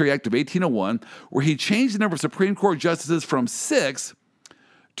Judiciary Act of 1801, where he changed the number of Supreme Court justices from 6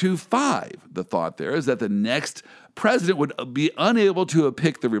 to 5. The thought there is that the next president would be unable to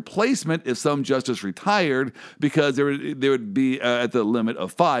pick the replacement if some justice retired because there would be at the limit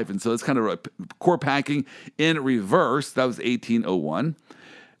of 5. And so it's kind of a court packing in reverse. That was 1801.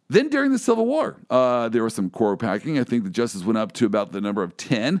 Then during the Civil War, there was some court packing. I think the justice went up to about the number of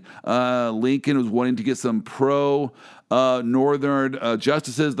 10. Lincoln was wanting to get some pro-Northern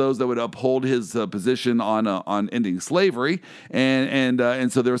justices, those that would uphold his position on ending slavery, and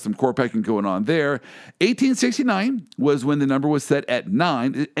so there was some court packing going on there. 1869 was when the number was set at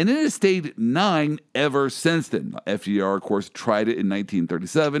 9, and it has stayed 9 ever since then. FDR, of course, tried it in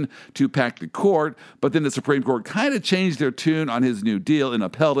 1937 to pack the court, but then the Supreme Court kind of changed their tune on his New Deal and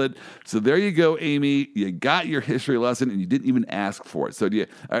upheld it. So there you go, Amy. You got your history lesson, and you didn't even ask for it. So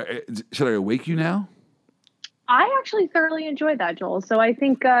should I awake you now? I actually thoroughly enjoyed that, Joel. So I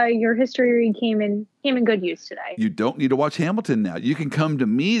think your history came in good use today. You don't need to watch Hamilton now. You can come to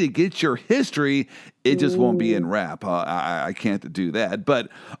me to get your history. It just won't be in rap. I can't do that. But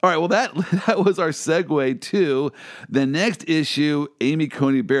all right, well, that was our segue to the next issue, Amy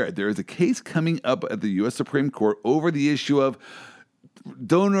Coney Barrett. There is a case coming up at the U.S. Supreme Court over the issue of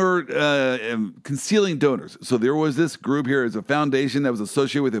concealing donors. So there was this group here as a foundation that was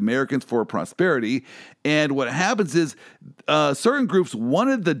associated with Americans for Prosperity. And what happens is certain groups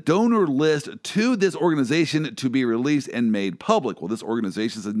wanted the donor list to this organization to be released and made public. Well, this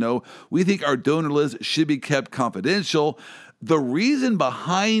organization said, no, we think our donor list should be kept confidential. The reason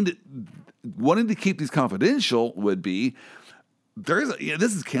behind wanting to keep these confidential would be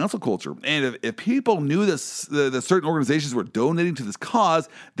this is cancel culture, and if people knew this, that certain organizations were donating to this cause,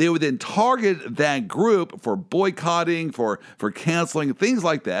 they would then target that group for boycotting, for canceling, things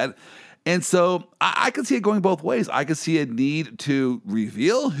like that. And so I could see it going both ways. I could see a need to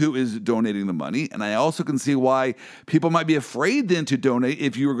reveal who is donating the money, and I also can see why people might be afraid then to donate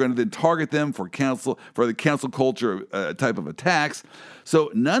if you were going to then target them for the cancel culture type of attacks. So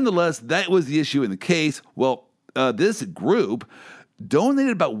nonetheless, that was the issue in the case. Well, this group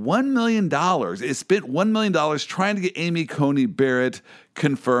donated about $1 million. It spent $1 million trying to get Amy Coney Barrett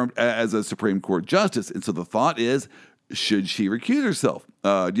confirmed as a Supreme Court justice. And so the thought is, should she recuse herself?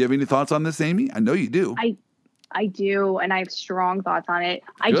 Do you have any thoughts on this, Amy? I know you do. I do, and I have strong thoughts on it.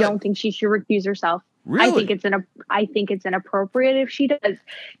 I Good. don't think she should recuse herself. Really? I think it's inappropriate if she does.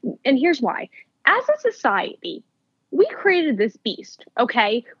 And here's why. As a society, we created this beast,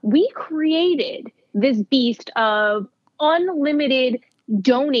 okay? We created this beast of unlimited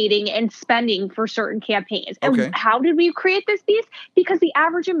donating and spending for certain campaigns. And how did we create this beast? Because the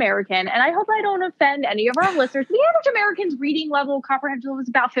average American, and I hope I don't offend any of our listeners, the average American's reading level comprehension was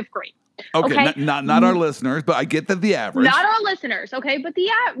about 5th grade. Okay. Not our listeners, but I get that the average. Not our listeners, okay? But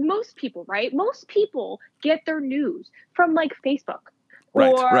most people, right? Most people get their news from like Facebook.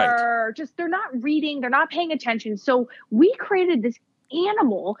 Or just they're not reading, they're not paying attention. So we created this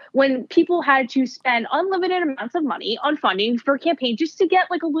animal when people had to spend unlimited amounts of money on funding for campaigns just to get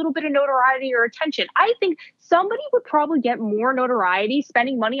like a little bit of notoriety or attention. I think somebody would probably get more notoriety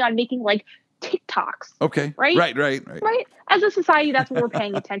spending money on making like TikToks. Okay. Right? Right. As a society, that's what we're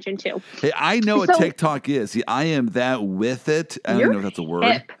paying attention to. Hey, I know what TikTok is. See, I am that with it. I don't know if that's a word.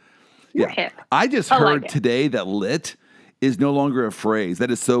 Hip. You're hip. I just heard today that lit is no longer a phrase.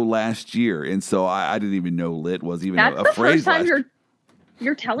 That is so last year. And so I didn't even know lit was even a phrase. That's the first time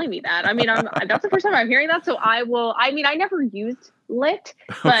you're telling me that. I mean, that's the first time I'm hearing that. So I never used lit,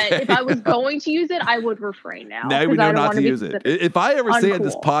 but if I was going to use it, I would refrain now. Now we know not to use it. If I ever say on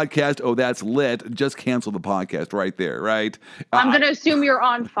this podcast, oh, that's lit, just cancel the podcast right there, right? I'm going to assume you're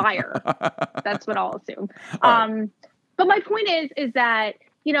on fire. That's what I'll assume. But my point is that,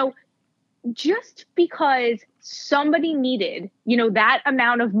 just because somebody needed, that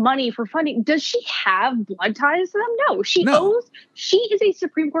amount of money for funding, does she have blood ties to them? No, she is a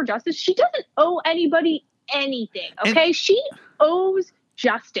Supreme Court justice. She doesn't owe anybody anything. Okay. She owes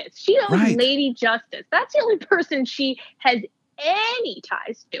justice. She owes Lady Justice. That's the only person she has any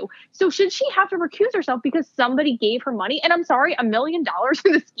ties to. So should she have to recuse herself because somebody gave her money? And I'm sorry, $1 million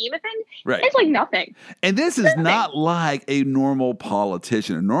in the scheme of things? Right. It's like nothing. And this is not like a normal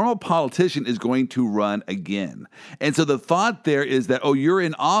politician. A normal politician is going to run again. And so the thought there is that, oh, you're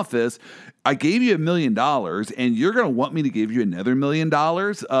in office, I gave you $1 million and you're going to want me to give you another $1 million,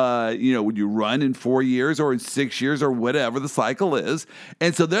 when you run in 4 years or in 6 years or whatever the cycle is.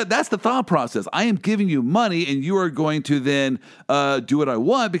 And so that's the thought process. I am giving you money and you are going to then do what I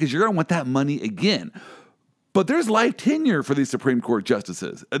want because you're going to want that money again. But there's life tenure for these Supreme Court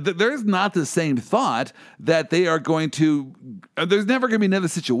justices. There's not the same thought that they are going to, there's never going to be another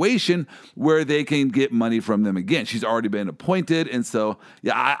situation where they can get money from them again. She's already been appointed. And so,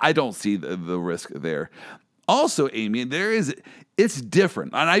 I don't see the risk there. Also, Amy, it's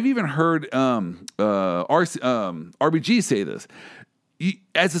different. And I've even heard RBG say this.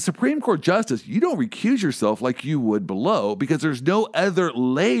 As a Supreme Court justice, you don't recuse yourself like you would below because there's no other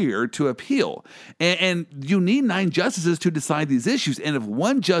layer to appeal. And you need 9 justices to decide these issues. And if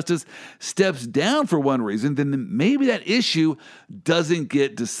one justice steps down for one reason, then maybe that issue doesn't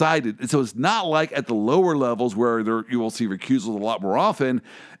get decided. And so it's not like at the lower levels where you will see recusals a lot more often.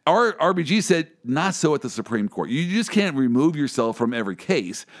 Our RBG said not so at the Supreme Court. You just can't remove yourself from every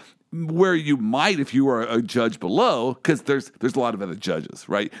case. Where you might if you were a judge below, because there's a lot of other judges,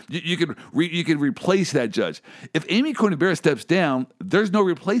 right? You can replace that judge. If Amy Coney Barrett steps down, there's no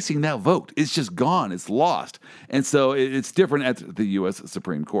replacing that vote. It's just gone. It's lost. And so it's different at the U.S.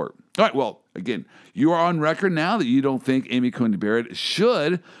 Supreme Court. All right, well, again, you are on record now that you don't think Amy Coney Barrett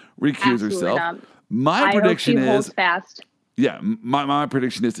should recuse herself. Not. My prediction hope she is holds fast. Yeah, my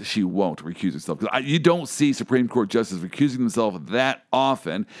prediction is that she won't recuse herself. Because you don't see Supreme Court justices recusing themselves that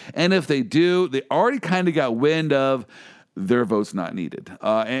often. And if they do, they already kind of got wind of their vote's not needed.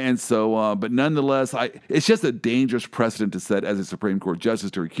 But nonetheless, it's just a dangerous precedent to set as a Supreme Court justice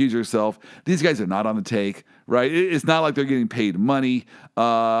to recuse yourself. These guys are not on the take, right? It's not like they're getting paid money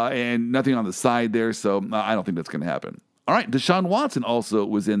and nothing on the side there. So I don't think that's going to happen. All right, Deshaun Watson also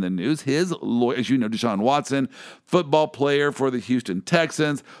was in the news. His lawyer, as you know, Deshaun Watson, football player for the Houston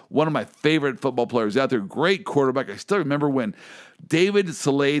Texans, one of my favorite football players out there, great quarterback. I still remember when David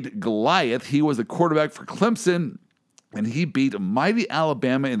Slade Goliath, he was a quarterback for Clemson and he beat mighty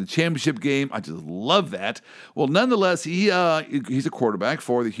Alabama in the championship game. I just love that. Well, nonetheless, he's a quarterback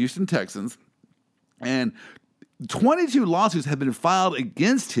for the Houston Texans, and 22 lawsuits have been filed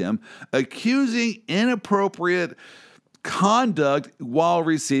against him accusing inappropriate conduct while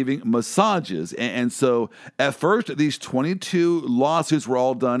receiving massages. And so at first, these 22 lawsuits were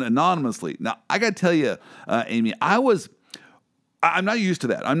all done anonymously. Now, I got to tell you, Amy, I'm not used to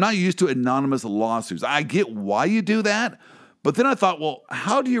that. I'm not used to anonymous lawsuits. I get why you do that, but then I thought, well,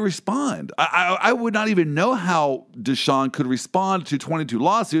 how do you respond? I would not even know how Deshaun could respond to 22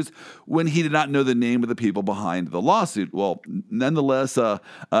 lawsuits when he did not know the name of the people behind the lawsuit. Well, nonetheless,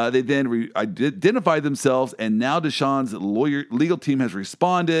 they then identified themselves, and now Deshaun's legal team has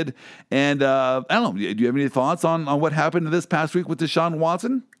responded. And I don't know, do you have any thoughts on what happened this past week with Deshaun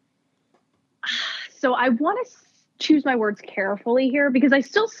Watson? So I want to choose my words carefully here, because I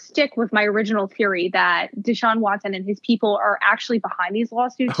still stick with my original theory that Deshaun Watson and his people are actually behind these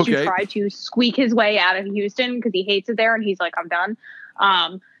lawsuits to try to squeak his way out of Houston because he hates it there and he's like, I'm done.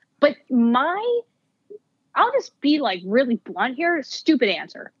 But I'll just be like really blunt here. Stupid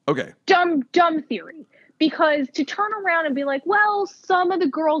answer. Okay. Dumb theory. Because to turn around and be like, well, some of the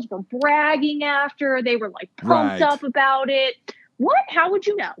girls were bragging after, they were like pumped up about it. What? How would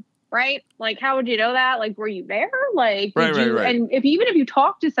you know? Right? Like, how would you know that? Like, were you there? Like, did you? And even if you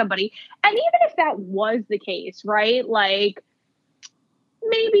talk to somebody, and even if that was the case, right? Like,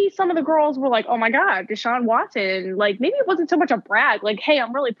 maybe some of the girls were like, oh my God, Deshaun Watson. Like, maybe it wasn't so much a brag. Like, hey,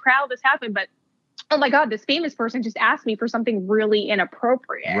 I'm really proud this happened, but oh my God, this famous person just asked me for something really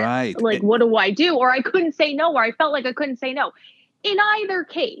inappropriate. Right. Like, what do I do? Or I couldn't say no, or I felt like I couldn't say no. In either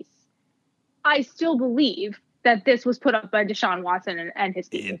case, I still believe that this was put up by Deshaun Watson and his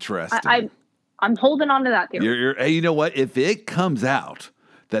team. Interesting. I'm holding on to that theory. Hey, you know what? If it comes out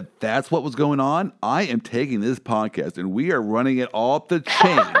that that's what was going on, I am taking this podcast and we are running it off the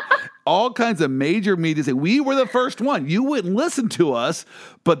chain. All kinds of major media say, we were the first one. You wouldn't listen to us,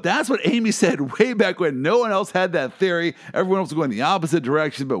 but that's what Amy said way back when no one else had that theory. Everyone else was going the opposite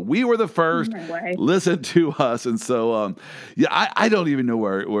direction, but we were the first. Listen to us. And so, I don't even know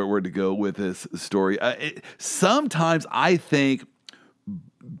where to go with this story. Sometimes I think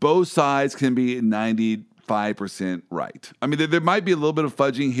both sides can be 95% right. I mean, there might be a little bit of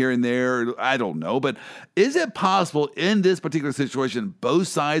fudging here and there. I don't know. But is it possible in this particular situation, both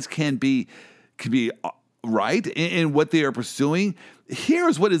sides can be right in what they are pursuing?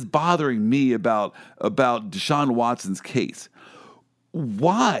 Here's what is bothering me about Deshaun Watson's case.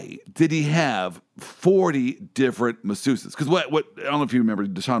 Why did he have 40 different masseuses? Because what I don't know if you remember,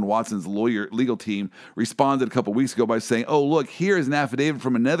 Deshaun Watson's legal team responded a couple weeks ago by saying, oh, look, here is an affidavit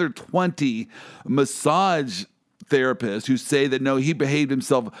from another 20 massage therapists who say that, no, he behaved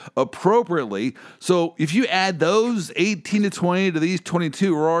himself appropriately. So if you add those 18 to 20 to these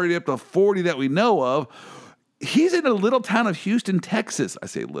 22, we're already up to 40 that we know of. He's in a little town of Houston, Texas. I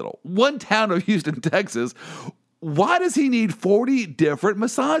say little. One town of Houston, Texas. Why does he need 40 different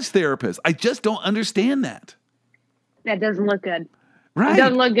massage therapists? I just don't understand that. That doesn't look good. Right. It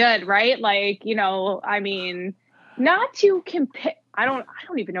doesn't look good, right? Like, I mean, not to compare. I don't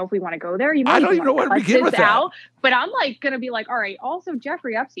even know if we want to go there. I don't even know where to begin with that. But I'm like going to be like, all right, also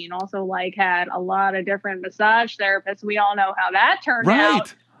Jeffrey Epstein also like had a lot of different massage therapists. We all know how that turned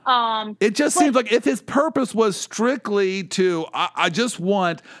out. It just seems like if his purpose was strictly to, I just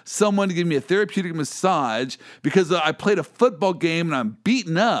want someone to give me a therapeutic massage because I played a football game and I'm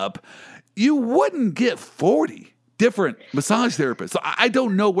beaten up, you wouldn't get 40 different massage therapists. So I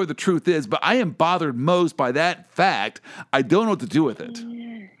don't know where the truth is, but I am bothered most by that fact. I don't know what to do with it.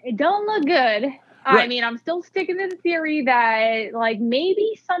 It don't look good. Right. I mean, I'm still sticking to the theory that, like,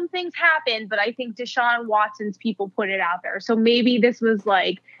 maybe some things happened, but I think Deshaun Watson's people put it out there. So maybe this was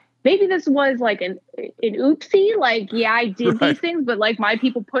like an oopsie. Like, yeah, I did these things, but like my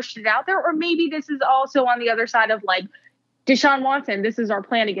people pushed it out there. Or maybe this is also on the other side of like, Deshaun Watson, this is our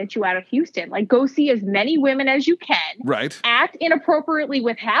plan to get you out of Houston. Like, go see as many women as you can. Right. Act inappropriately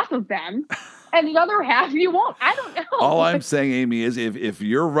with half of them. And the other half you won't. I don't know. All I'm saying, Amy, is if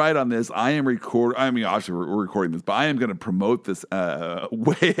you're right on this, I am recording. I mean, obviously we're recording this, but I am going to promote this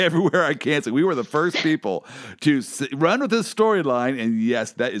way everywhere I can. So we were the first people to run with this storyline, and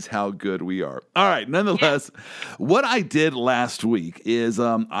yes, that is how good we are. All right. Nonetheless, what I did last week is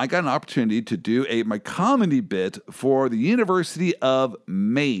I got an opportunity to do my comedy bit for the University of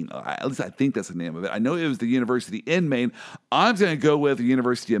Maine. At least I think that's the name of it. I know it was the University in Maine. I'm going to go with the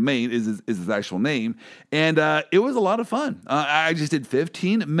University of Maine. Is actually actual name. And it was a lot of fun. I just did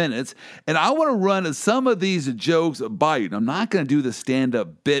 15 minutes, and I want to run some of these jokes by you. And I'm not going to do the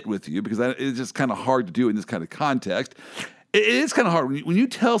stand-up bit with you because it's just kind of hard to do in this kind of context. It is kind of hard. When you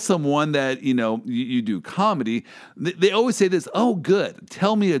tell someone that, you do comedy, they always say this, oh, good,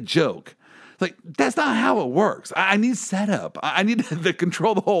 tell me a joke. Like, that's not how it works. I need setup. I need to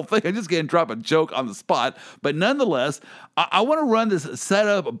control the whole thing. I just can't drop a joke on the spot. But nonetheless, I want to run this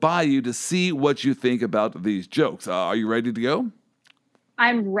setup by you to see what you think about these jokes. Are you ready to go?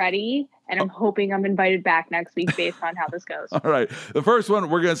 I'm ready, and I'm hoping I'm invited back next week based on how this goes. All right. The first one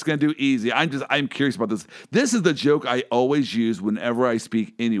we're just going to do easy. I'm curious about this. This is the joke I always use whenever I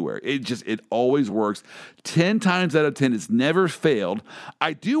speak anywhere. It always works. 10 times out of 10, it's never failed.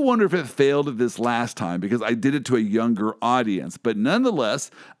 I do wonder if it failed this last time because I did it to a younger audience. But nonetheless,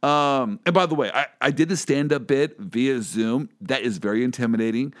 and by the way, I did a stand-up bit via Zoom. That is very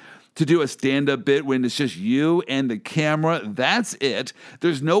intimidating. To do a stand-up bit when it's just you and the camera, that's it.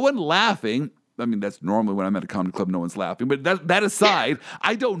 There's no one laughing. I mean, that's normally when I'm at a comedy club, no one's laughing. But that aside,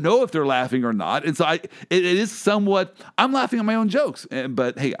 I don't know if they're laughing or not. And so it is somewhat, I'm laughing at my own jokes.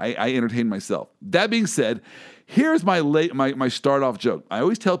 But hey, I entertain myself. That being said, here's my start-off joke. I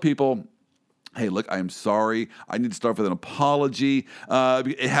always tell people, hey, look, I'm sorry. I need to start with an apology.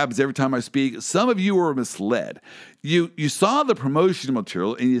 It happens every time I speak. Some of you were misled. You saw the promotional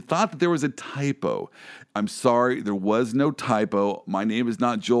material and you thought that there was a typo. I'm sorry, there was no typo. My name is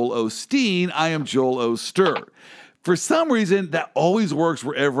not Joel Osteen. I am Joel Oster. For some reason, that always works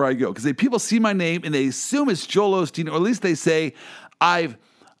wherever I go because people see my name and they assume it's Joel Osteen, or at least they say, I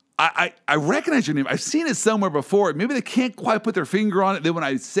recognize your name. I've seen it somewhere before. Maybe they can't quite put their finger on it. Then when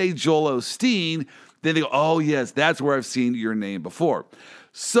I say Joel Osteen, then they go, oh, yes, that's where I've seen your name before.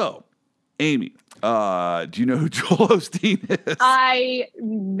 So, Amy, do you know who Joel Osteen is?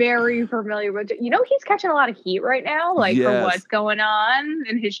 I'm very familiar with it. He's catching a lot of heat right now, for what's going on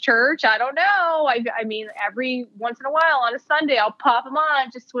in his church. I don't know. I mean, every once in a while on a Sunday, I'll pop him on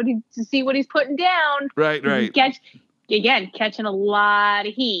just to see what he's putting down. Right. Catching a lot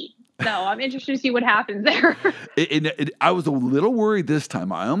of heat. So I'm interested to see what happens there. I was a little worried this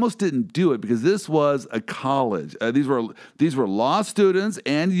time. I almost didn't do it because this was a college. These were law students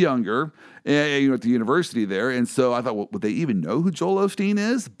and younger, at the university there. And so I thought, well, would they even know who Joel Osteen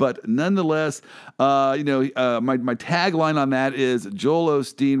is? But nonetheless, my tagline on that is Joel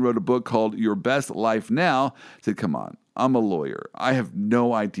Osteen wrote a book called Your Best Life Now. I said, come on, I'm a lawyer. I have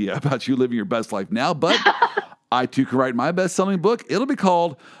no idea about you living your best life now, but I too can write my best-selling book. It'll be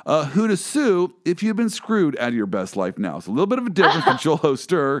called Who to Sue If You've Been Screwed Out of Your Best Life Now. So a little bit of a difference between Joel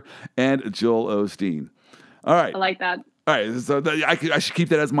Oster and Joel Osteen. All right. I like that. All right. So I should keep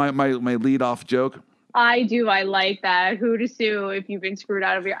that as my lead-off joke. I do. I like that. Who to sue if you've been screwed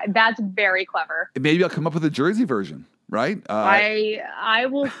out of your... That's very clever. Maybe I'll come up with a Jersey version. Right? I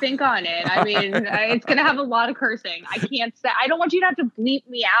will think on it. I mean, it's going to have a lot of cursing. I can't say... I don't want you to have to bleep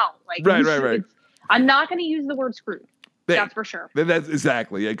me out. Right. I'm not going to use the word screwed. That's for sure. That's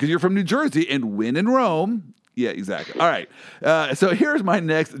exactly. Yeah, because you're from New Jersey and when in Rome. Yeah, exactly. All right. So here's my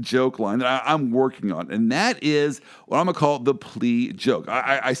next joke line that I'm working on. And that is what I'm going to call the plea joke.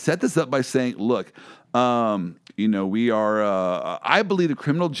 I set this up by saying, look, we are, I believe the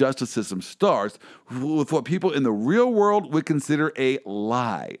criminal justice system starts with what people in the real world would consider a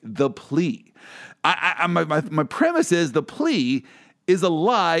lie, the plea. My premise is the plea is a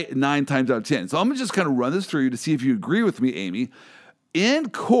lie 9 times out of 10. So I'm going to just kind of run this through you to see if you agree with me, Amy.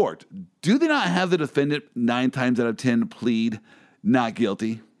 In court, do they not have the defendant 9 times out of 10 plead not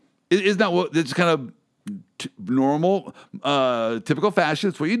guilty? Isn't that what, it's kind of normal, typical fashion?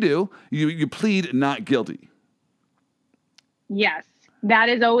 It's what you do. You plead not guilty. Yes. That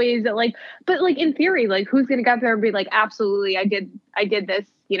is always but in theory, who's going to go up there and be like, absolutely, I did this,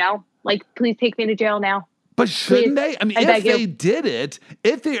 please take me to jail now. But shouldn't they? I mean, if they did it,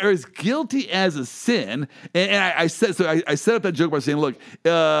 if they are as guilty as a sin, and I set up that joke by saying, look,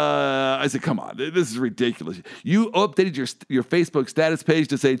 I said, come on, this is ridiculous. You updated your Facebook status page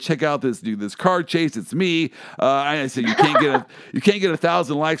to say, check out this car chase, it's me. I said, you can't get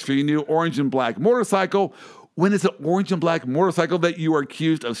 1,000 likes for your new orange and black motorcycle. When it's an orange and black motorcycle that you are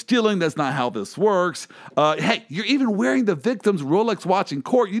accused of stealing, that's not how this works. Hey, you're even wearing the victim's Rolex watch in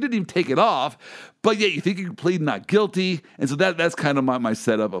court. You didn't even take it off, but yet you think you can plead not guilty. And so that's kind of my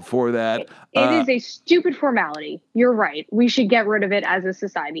setup for that. It is a stupid formality. You're right. We should get rid of it as a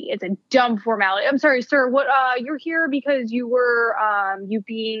society. It's a dumb formality. I'm sorry, sir. What? You're here because you were you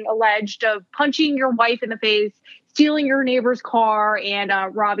being alleged of punching your wife in the face, stealing your neighbor's car, and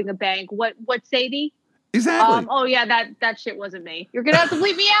robbing a bank. What say thee? Exactly. Oh yeah, that shit wasn't me. You're gonna have to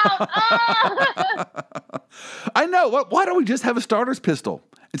bleep me out. I know. Why don't we just have a starter's pistol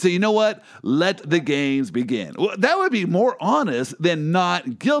and say, you know what? Let the games begin. Well, that would be more honest than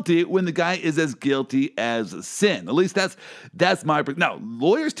not guilty when the guy is as guilty as sin. At least that's my. Now,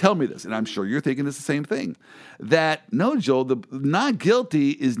 lawyers tell me this, and I'm sure you're thinking it's the same thing. That no, Joel, the not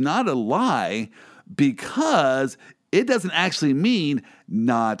guilty is not a lie because it doesn't actually mean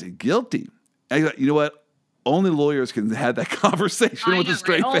not guilty. You know what? Only lawyers can have that conversation with a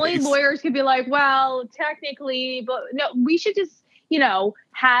straight face. Only lawyers can be like, well, technically, but no, we should just,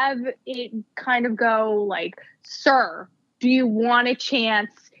 have it kind of go like, sir, do you want a chance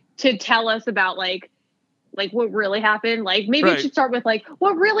to tell us about like what really happened? Like maybe it should start with like,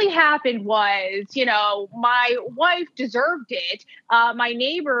 what really happened was, my wife deserved it. My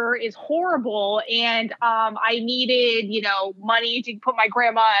neighbor is horrible. And I needed, money to put my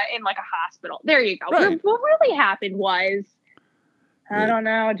grandma in like a hospital. There you go. Right. What really happened was, I don't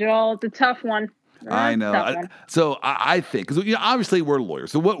know, Joel, it's a tough one. I know. I think, because obviously we're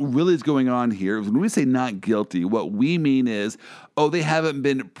lawyers. So what really is going on here is when we say not guilty, what we mean is, they haven't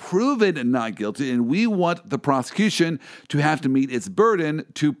been proven not guilty, and we want the prosecution to have to meet its burden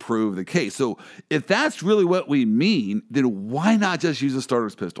to prove the case. So if that's really what we mean, then why not just use a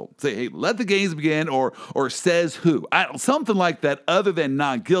starter's pistol? Say, hey, let the games begin, or says who. Something like that other than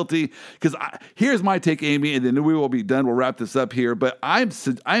not guilty, because here's my take, Amy, and then we will be done. We'll wrap this up here. But I'm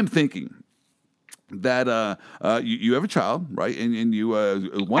thinking that you have a child, right? And you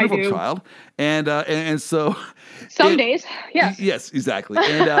a wonderful child, and so some days, yes, yes, exactly.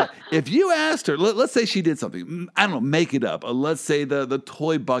 And if you asked her, let's say she did something, I don't know, make it up. Let's say the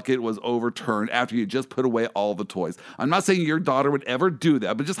toy bucket was overturned after you just put away all the toys. I'm not saying your daughter would ever do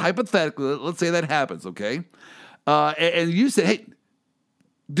that, but just hypothetically, let's say that happens, okay? And you say, hey,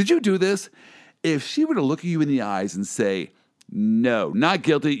 did you do this? If she were to look at you in the eyes and say, no, not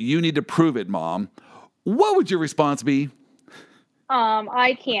guilty, you need to prove it, Mom, what would your response be?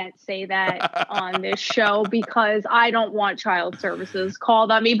 I can't say that on this show because I don't want child services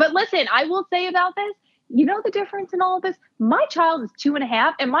called on me. But listen, I will say about this, the difference in all of this? My child is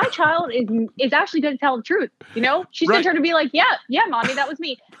 2.5, and my child is actually going to tell the truth. She's going to turn to be like, yeah, Mommy, that was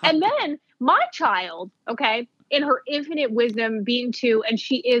me. And then my child, okay, in her infinite wisdom, being 2, and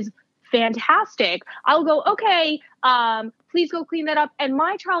she is fantastic, I'll go, okay, please go clean that up. And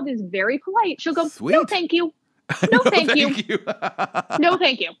my child is very polite. She'll go, Sweet. No, thank you. No, thank you. No,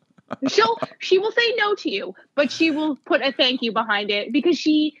 thank you. She will say no to you, but she will put a thank you behind it because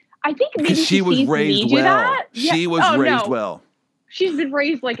I think maybe she was raised well. That. She was raised well. She's been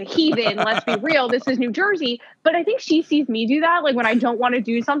raised like a heathen. Let's be real. This is New Jersey. But I think she sees me do that, like when I don't want to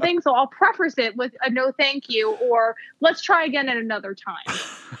do something. So I'll preface it with a no thank you or let's try again at another time.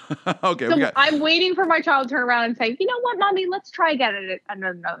 Okay. So I'm waiting for my child to turn around and say, you know what, Mommy, let's try again at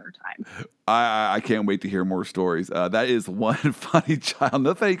another time. I can't wait to hear more stories. That is one funny child.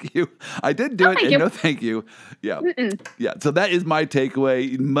 No, thank you. I did do it. And no, thank you. Yeah. Yeah. So that is my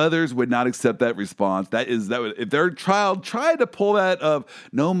takeaway. Mothers would not accept that response. If their child tried to pull that of,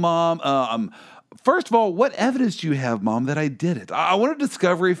 no, Mom, first of all, what evidence do you have, Mom, that I did it? I want a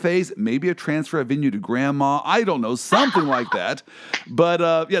discovery phase, maybe a transfer of venue to grandma. I don't know, something like that. But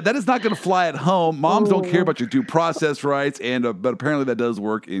that is not going to fly at home. Moms don't care about your due process rights, but apparently that does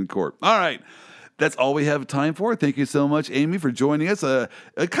work in court. All right. That's all we have time for. Thank you so much, Amy, for joining us. A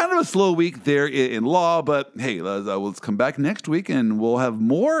kind of a slow week there in law, but hey, let's come back next week and we'll have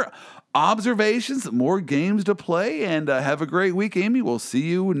more observations, more games to play, and have a great week, Amy. We'll see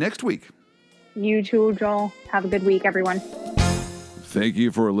you next week. You too, Joel. Have a good week, everyone. Thank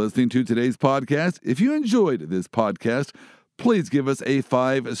you for listening to today's podcast. If you enjoyed this podcast, please give us a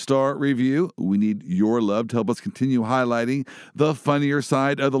 5-star review. We need your love to help us continue highlighting the funnier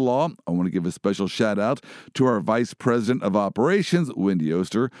side of the law. I want to give a special shout out to our Vice President of Operations, Wendy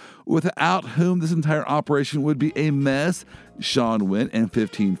Oster, without whom this entire operation would be a mess. Sean Wynn and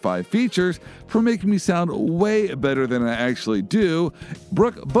 15-5 Features for making me sound way better than I actually do.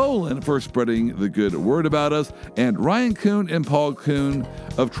 Brooke Bolin for spreading the good word about us. And Ryan Kuhn and Paul Kuhn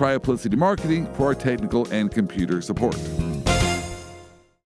of Triplicity Marketing for our technical and computer support.